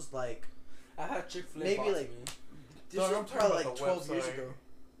 and this was like, I had Chick-fil-A Maybe, box like- me. this Dog, was I'm talking probably about like the 12 years website. ago.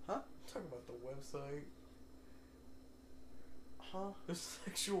 I'm talking about the website. Huh? There's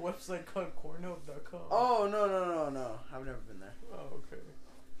an actual website called Cornhub.com. Oh, no. I've never been there. Oh, okay.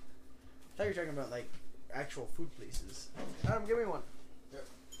 I thought you were talking about, like, actual food places. Adam, give me one.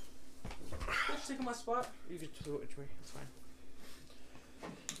 Who's taking my spot? You can switch me. It's fine.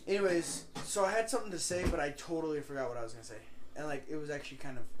 Anyways, so I had something to say, but I totally forgot what I was going to say. And, like, it was actually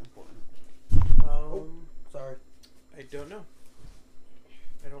kind of important. Sorry. I don't know.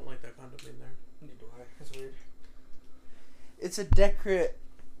 I don't like that condom in there. Neither do I. That's weird. It's a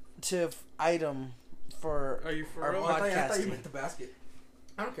decorative item for Are you for our real? I thought you podcasting. meant the basket.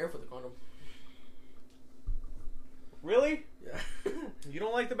 I don't care for the condom. Really? Yeah. You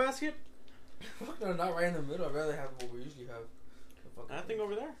don't like the basket? Fuck no, not right in the middle. I'd rather have what we usually have. The fucking That thing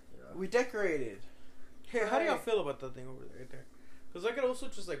over there? Yeah. We decorated. Hey, how do y'all feel about that thing over there, right there? Because I could also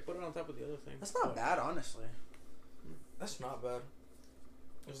just like put it on top of the other thing. That's not bad, honestly. That's not bad.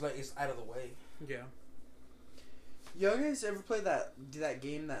 It's like it's out of the way. Yeah. You guys ever play that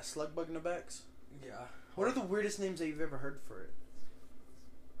game, that Slug Bug Nabex? Yeah. What are the weirdest names that you've ever heard for it?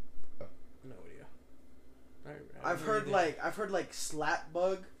 No idea. I've heard like Slap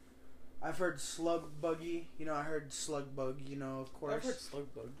Bug. I've heard Slug Buggy. You know, I heard Slug Bug. You know, of course. I've heard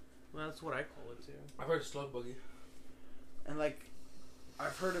slug bug. Well, that's what I call it too. I've heard slug buggy. And like,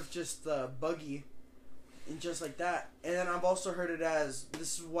 I've heard of just Buggy, and just like that. And then I've also heard it as,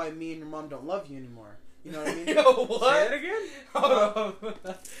 "This is why me and your mom don't love you anymore." You know what I mean? Yo, what? Say that again? Hold on.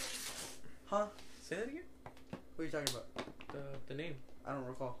 Huh? Say that again? What are you talking about? The name. I don't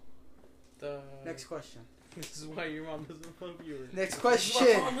recall. The Next question. This is why your mom doesn't love you. Next My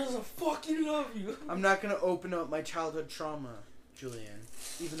question. mom doesn't fucking love you. I'm not gonna open up my childhood trauma, Julian,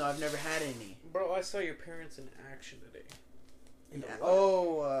 even though I've never had any. Bro, I saw your parents in action today. In the Yeah. what?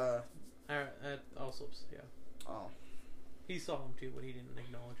 Oh, At Allsop's, yeah. oh, He saw him too, but he didn't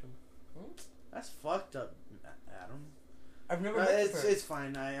acknowledge him. that's fucked up, Adam. I've never met your It's parents.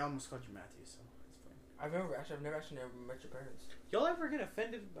 fine. I almost called you Matthew, so it's fine. I've never actually never met your parents. Y'all ever get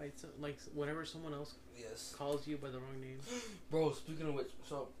offended by like whenever someone else Yes. calls you by the wrong name? Bro, speaking of which,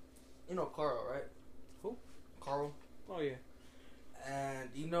 so you know Carl, right? Who? Carl. Oh yeah. And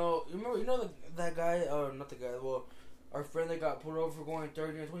you remember that guy, not the guy, well, our friend that got pulled over for going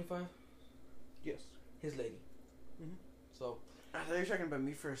 30 and 25? Yes. His lady. Mhm. So, I thought you were talking about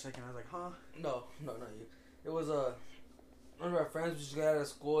me for a second. I was like, huh? no, not you. It was, one of our friends just got out of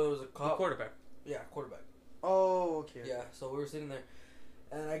school, it was a The cop. quarterback. Yeah, quarterback. Oh, okay. Yeah, so we were sitting there.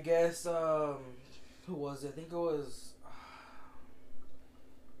 And I guess, who was it? I think it was,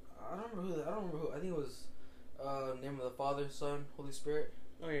 I don't remember who, I think it was, name of the Father, Son, Holy Spirit.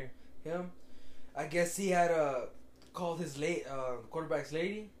 Oh yeah. Him. I guess he had called his quarterback's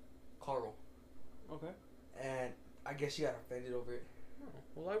lady Carl, Okay. and I guess she got offended over it. Oh,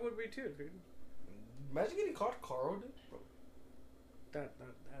 well, I would be too, dude. Imagine getting called Carl, dude. Bro. That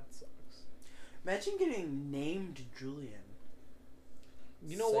sucks. Imagine getting named Julian.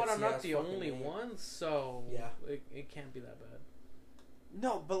 You know what? I'm Sexy not ass the fucking only name. one, so Yeah. it can't be that bad.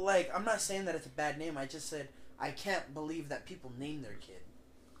 No, but like, I'm not saying that it's a bad name. I just said I can't believe that people name their kid.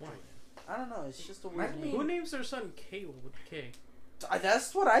 Why? I don't know. It's just a weird Imagine name. Who names their son Caleb with K?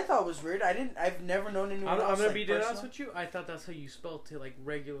 That's what I thought was weird. I've never known anyone I'm else. gonna like, be dead honest personal. with you. I thought that's how you spelled it, like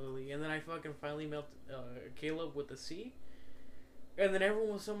regularly, and then I fucking finally met Caleb with a C, and then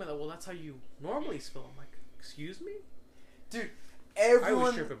everyone was telling me that. Well, that's how you normally spell. I'm like, excuse me. I was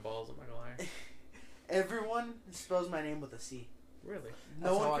Everyone, tripping balls. I'm not gonna lie. everyone spells my name with a C. Really?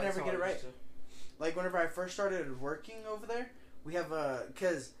 No one can ever get it right. Like whenever I first started working over there, we have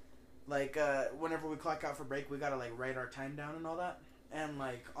cause like whenever we clock out for break, we gotta like write our time down and all that. And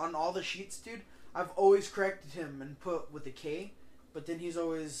like on all the sheets, dude, I've always corrected him and put with a K, but then he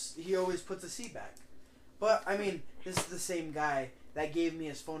always puts a C back. But I mean, this is the same guy that gave me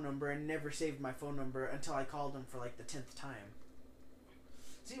his phone number and never saved my phone number until I called him for like the 10th time.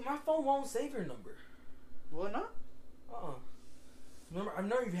 See, my phone won't save your number. Will it not? Remember, I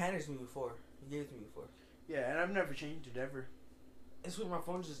know you've handed it to me before. You gave it to me before. Yeah, and I've never changed it ever. It's with my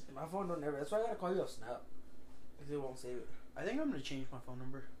phone don't ever. That's why I gotta call you off Snap. Because it won't save it. I think I'm gonna change my phone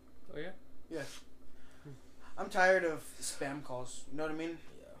number. Oh yeah. Yeah. I'm tired of spam calls. You know what I mean?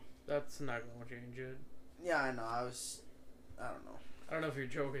 Yeah. That's not gonna change it. Yeah, I know. I don't know. I don't know if you're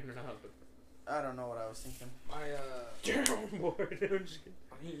joking or not, but I don't know what I was thinking. downboard. I'm just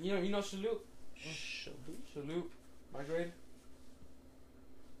kidding. You know Shaloop? Shaloop. Shaloop.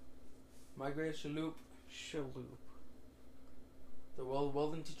 My grade, Shaloop. Shaloop. The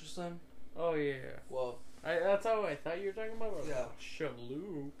welding teacher's son. Oh yeah. Well, That's how I thought you were talking about. Yeah.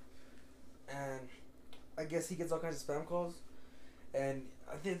 Shaloop. and I guess he gets all kinds of spam calls. And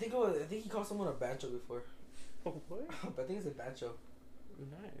I think he called someone a bancho before. What? I think it's a bancho.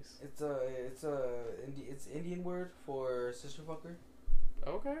 Nice. It's Indian word for sister fucker.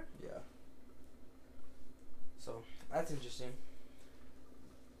 Okay. Yeah. So that's interesting.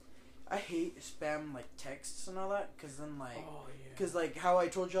 I hate spam like texts and all that, cause then like, Oh yeah. cause like how I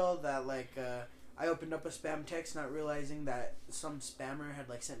told y'all that like I opened up a spam text not realizing that some spammer had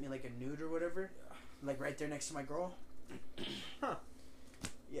like sent me like a nude or whatever, like right there next to my girl. Huh.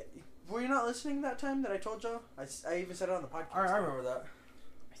 Yeah. Were you not listening that time that I told y'all? I even said it on the podcast. I remember that.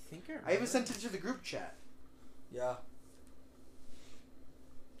 I think I remember. I even sent it to the group chat. Yeah.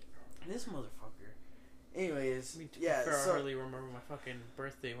 This motherfucker. Anyways, Me too. yeah. I So hardly remember my fucking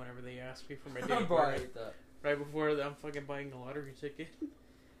birthday whenever they ask me for my date Bro, of I birth. hate that. Right before I'm fucking buying a lottery ticket.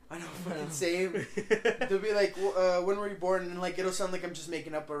 I know, fucking same. They'll be like, when were you born? And like it'll sound like I'm just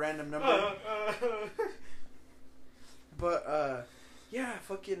making up a random number. But yeah,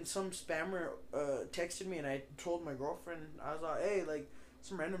 fucking some spammer texted me, and I told my girlfriend, I was like, hey, like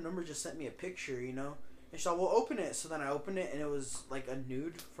some random number just sent me a picture, you know. And she's like, well, open it. So then I opened it, and it was like a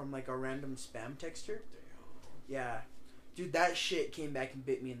nude from like a random spam texter. Yeah, dude, that shit came back and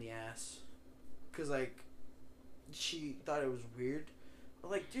bit me in the ass. Cause like, she thought it was weird.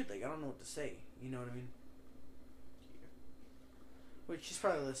 But like, dude, like I don't know what to say. You know what I mean? Which she's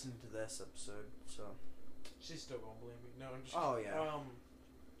probably listening to this episode, so. She's still gonna blame me. No, I'm just. Oh yeah.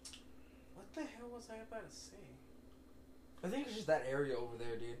 What the hell was I about to say? I think it's just that area over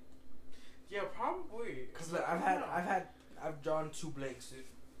there, dude. Yeah, probably. Cause like, I've drawn 2 blanks, dude.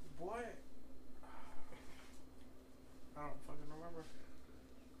 What? I don't fucking remember.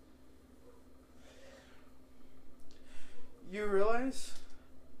 You realize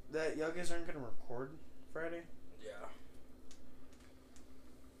that y'all guys aren't gonna record Friday? Yeah.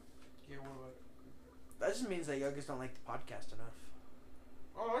 Yeah, what about it? That just means that y'all guys don't like the podcast enough.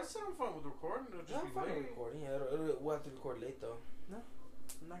 Oh, I sound fine with recording. It'll just Yeah, I'm be fine with late. recording. Yeah, we'll have to record late though.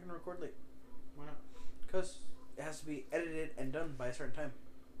 I'm not gonna record late. Why not? Because it has to be edited and done by a certain time.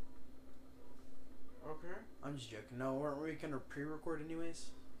 Okay. I'm just joking. No, weren't we gonna pre-record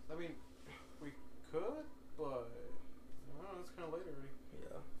anyways? I mean, we could, but no, it's kind of late already.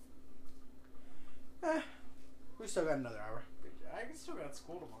 Yeah. We still got another hour. I can still got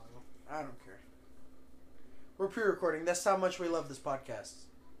school tomorrow. I don't care. We're pre-recording. That's how much we love this podcast.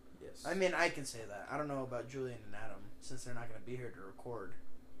 Yes. I mean, I can say that. I don't know about Julian and Adam, since they're not going to be here to record.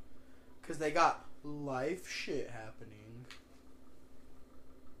 Because they got life shit happening.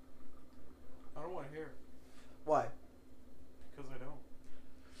 I don't want to hear it. Why? Because I don't.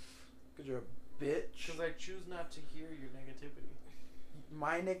 Because you're a bitch. Because I choose not to hear your negativity.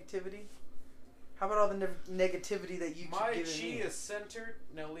 My negativity? How about all the negativity that you My keep chi giving me? is centered.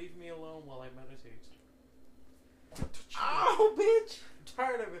 Now leave me alone while I meditate. Ow, bitch! I'm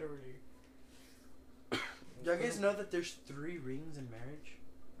tired of it already. Y'all guys know that there's 3 rings in marriage?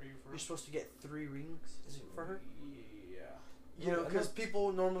 Are you You're first? supposed to get 3 rings for her? Yeah. You know, I know- because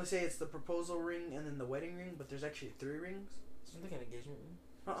people normally say it's the proposal ring and then the wedding ring, but there's actually 3 rings. Something like an engagement ring?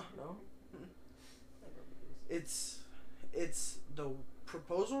 Uh-uh. No? I remember this. It's the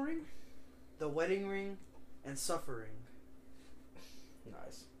proposal ring, the wedding ring, and suffering.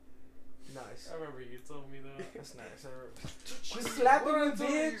 Nice. Nice. I remember you told me that. That's nice. Quit slapping me, me,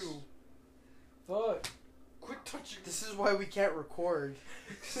 bitch. Fuck. Quit touching me. This is why we can't record.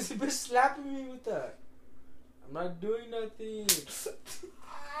 You've been slapping me with that. I'm not doing nothing.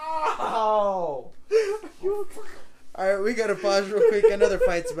 Ow! Alright, we gotta pause real quick. Another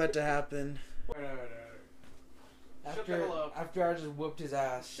fight's about to happen. Wait. Shut the hell up. After I just whooped his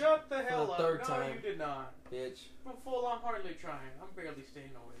ass. Shut the hell the up. third No, time. you did not. Bitch. I'm full. I'm hardly trying. I'm barely staying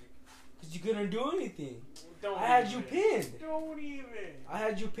awake. Because you couldn't do anything. Don't I had even. you pinned. Don't even. I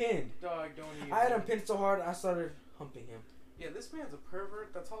had you pinned. Dog, don't even. I had him pinned so hard I started humping him. Yeah, this man's a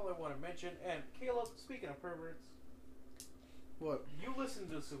pervert. That's all I want to mention. And Caleb, speaking of perverts, What? you listen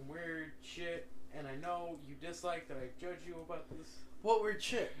to some weird shit, and I know you dislike that I judge you about this. What weird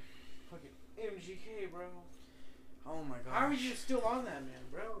shit? Fucking MGK, bro. Oh my god. How are you still on that man,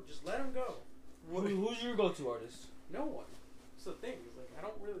 bro? Just let him go. Who's your go-to artist? No one. That's the thing. Is like I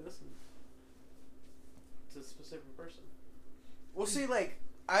don't really listen to a specific person. Well, see, like,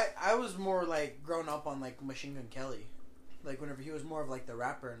 I was more, like, grown up on, like, Machine Gun Kelly. Like whenever he was more of like the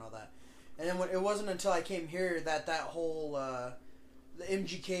rapper and all that. And then it wasn't until I came here that whole the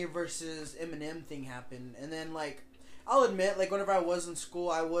MGK versus Eminem thing happened. And then like I'll admit, like whenever I was in school,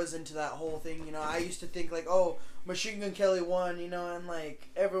 I was into that whole thing. You know, I used to think like, oh, Machine Gun Kelly won. You know, and like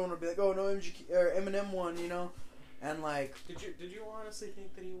everyone would be like, oh no, MGK or Eminem won. You know, and like Did you honestly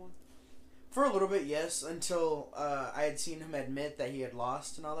think that he won? for a little bit, yes, until I had seen him admit that he had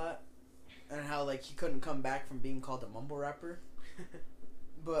lost and all that. And how, like, he couldn't come back from being called a mumble rapper.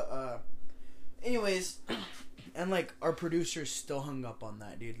 But, anyways, and, like, our producer's still hung up on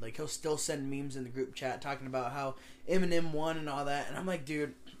that, dude. Like, he'll still send memes in the group chat talking about how Eminem won and all that. And I'm like,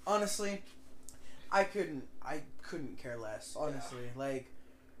 dude, honestly, I couldn't care less, honestly. Yeah. Like,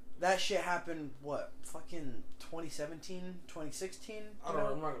 that shit happened, what, fucking 2017, 2016? I'm not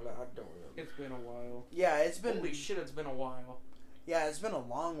gonna lie, I don't remember. It's been a while. Yeah, it's been... Holy shit, it's been a while. Yeah, it's been a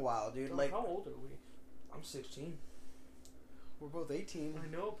long while, dude. Bro, like, how old are we? I'm 16. We're both 18.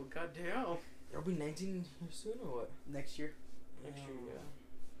 I know, but goddamn. I'll be 19 soon or what? Next year. Next year,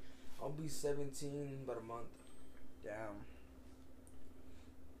 yeah. I'll be 17 in about a month. Damn.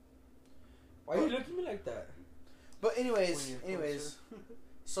 Why are you looking at me like that? But anyways,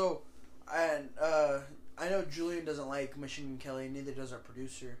 so, and I know Julian doesn't like Machine Gun Kelly, neither does our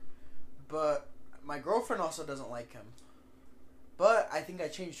producer. But my girlfriend also doesn't like him. But I think I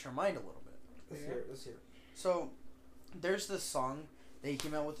changed her mind a little bit. Let's hear it. So, there's this song that he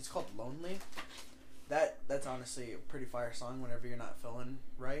came out with. It's called Lonely. That's honestly a pretty fire song whenever you're not feeling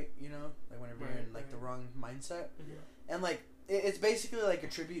right, you know? Like whenever you're in like the wrong mindset. Mm-hmm. And like it's basically like a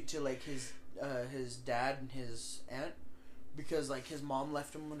tribute to like his dad and his aunt, because like his mom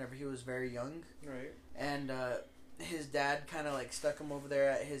left him whenever he was very young. Right. And his dad kind of like stuck him over there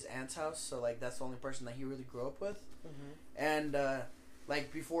at his aunt's house, so like that's the only person that he really grew up with. Mm-hmm. And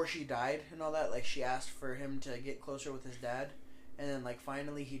like before she died and all that, like she asked for him to get closer with his dad, and then like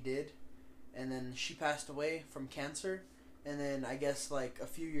finally he did, and then she passed away from cancer, and then I guess like a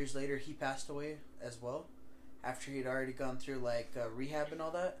few years later he passed away as well, after he'd already gone through like rehab and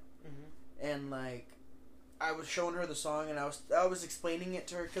all that. Mm-hmm. And like I was showing her the song, and I was explaining it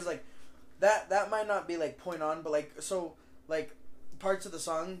to her, because like that might not be like point on, but like so like parts of the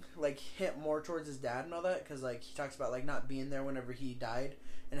song like hint more towards his dad and all that, because like he talks about like not being there whenever he died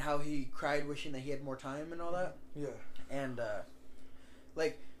and how he cried wishing that he had more time and all that. Yeah. And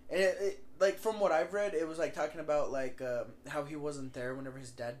like it like from what I've read, it was like talking about like how he wasn't there whenever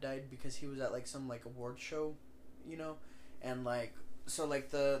his dad died because he was at like some like award show, you know, and like so like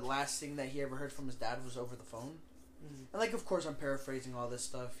the last thing that he ever heard from his dad was over the phone. Mm-hmm. And like of course I'm paraphrasing all this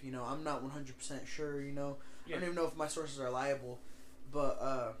stuff, you know, I'm not 100% sure, you know. Yeah. I don't even know if my sources are reliable.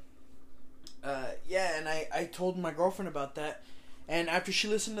 But, yeah, and I told my girlfriend about that, and after she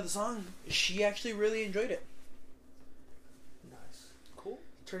listened to the song, she actually really enjoyed it. Nice. Cool.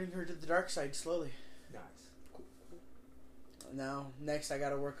 Turning her to the dark side slowly. Nice. Cool. Now, next I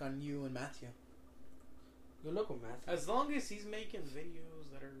gotta work on you and Matthew. Good luck with Matthew. As long as he's making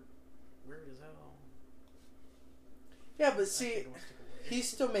videos that are weird as hell. Yeah, but see, he's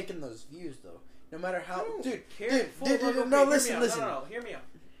still making those views, though. No matter how, dude, no, listen. No, hear me out.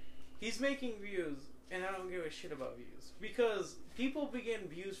 He's making views, and I don't give a shit about views, because people begin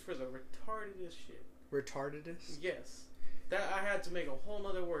views for the retardedest shit. Retardedest? Yes, that I had to make a whole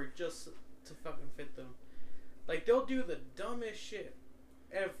nother word just to fucking fit them. Like they'll do the dumbest shit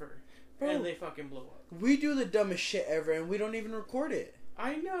ever, and they fucking blow up. We do the dumbest shit ever, and we don't even record it.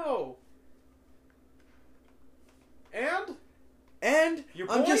 I know. And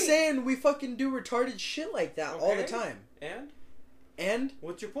I'm just saying, we fucking do retarded shit like that all the time. And?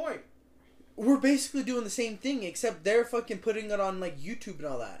 What's your point? We're basically doing the same thing, except they're fucking putting it on like YouTube and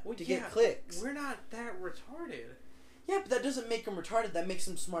all that to get clicks. We're not that retarded. Yeah, but that doesn't make them retarded. That makes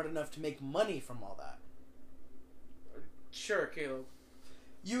them smart enough to make money from all that. Sure, Caleb.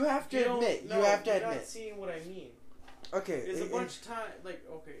 You have to admit. No, you have to you're admit. Not seeing what I mean. Okay. It's a bunch of time. Like,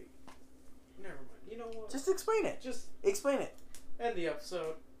 okay. Never mind. You know what? Just explain it. Just explain it. End the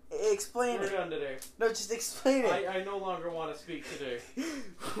episode. Explain it. We're done today. No, just explain it. I no longer want to speak today.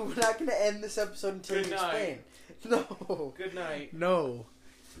 We're not going to end this episode until you explain. No. Good night. No.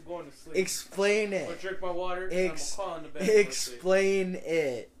 I'm going to sleep. Explain it. I'll drink my water and I'm going to call in the bed. Explain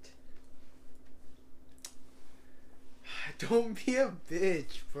it. Don't be a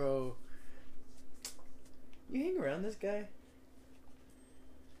bitch, bro. You hang around this guy?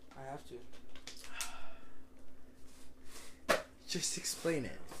 I have to. Just explain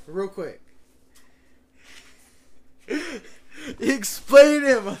it. Real quick. Explain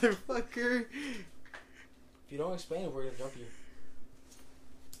it, motherfucker. If you don't explain it, we're gonna jump you.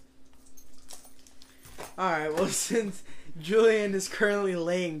 Alright, well, since Julian is currently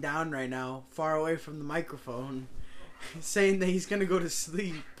laying down right now, far away from the microphone, saying that he's gonna go to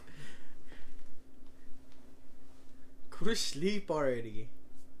sleep. Go to sleep already.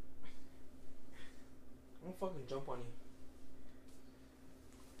 I'm gonna fucking jump on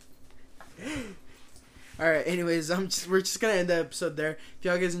you. Alright, anyways, we're just gonna end the episode there. If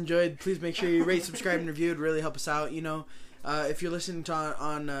y'all guys enjoyed, please make sure you rate, subscribe, and review. It'd really help us out, you know. If you're listening to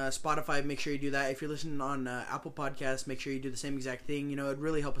on Spotify, make sure you do that. If you're listening on Apple Podcasts, make sure you do the same exact thing. You know, it'd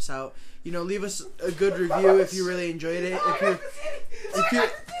really help us out. You know, leave us a good review if you really enjoyed it.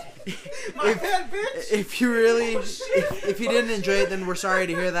 If you didn't enjoy it, then we're sorry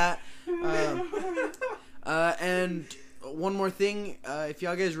to hear that. And one more thing, if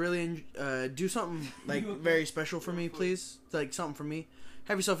y'all guys really do something like very special for me, please, like something for me,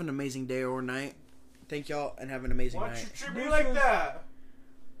 have yourself an amazing day or night. Thank y'all and have an amazing night. Why'd you treat me like that?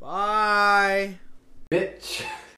 Bye. Bitch.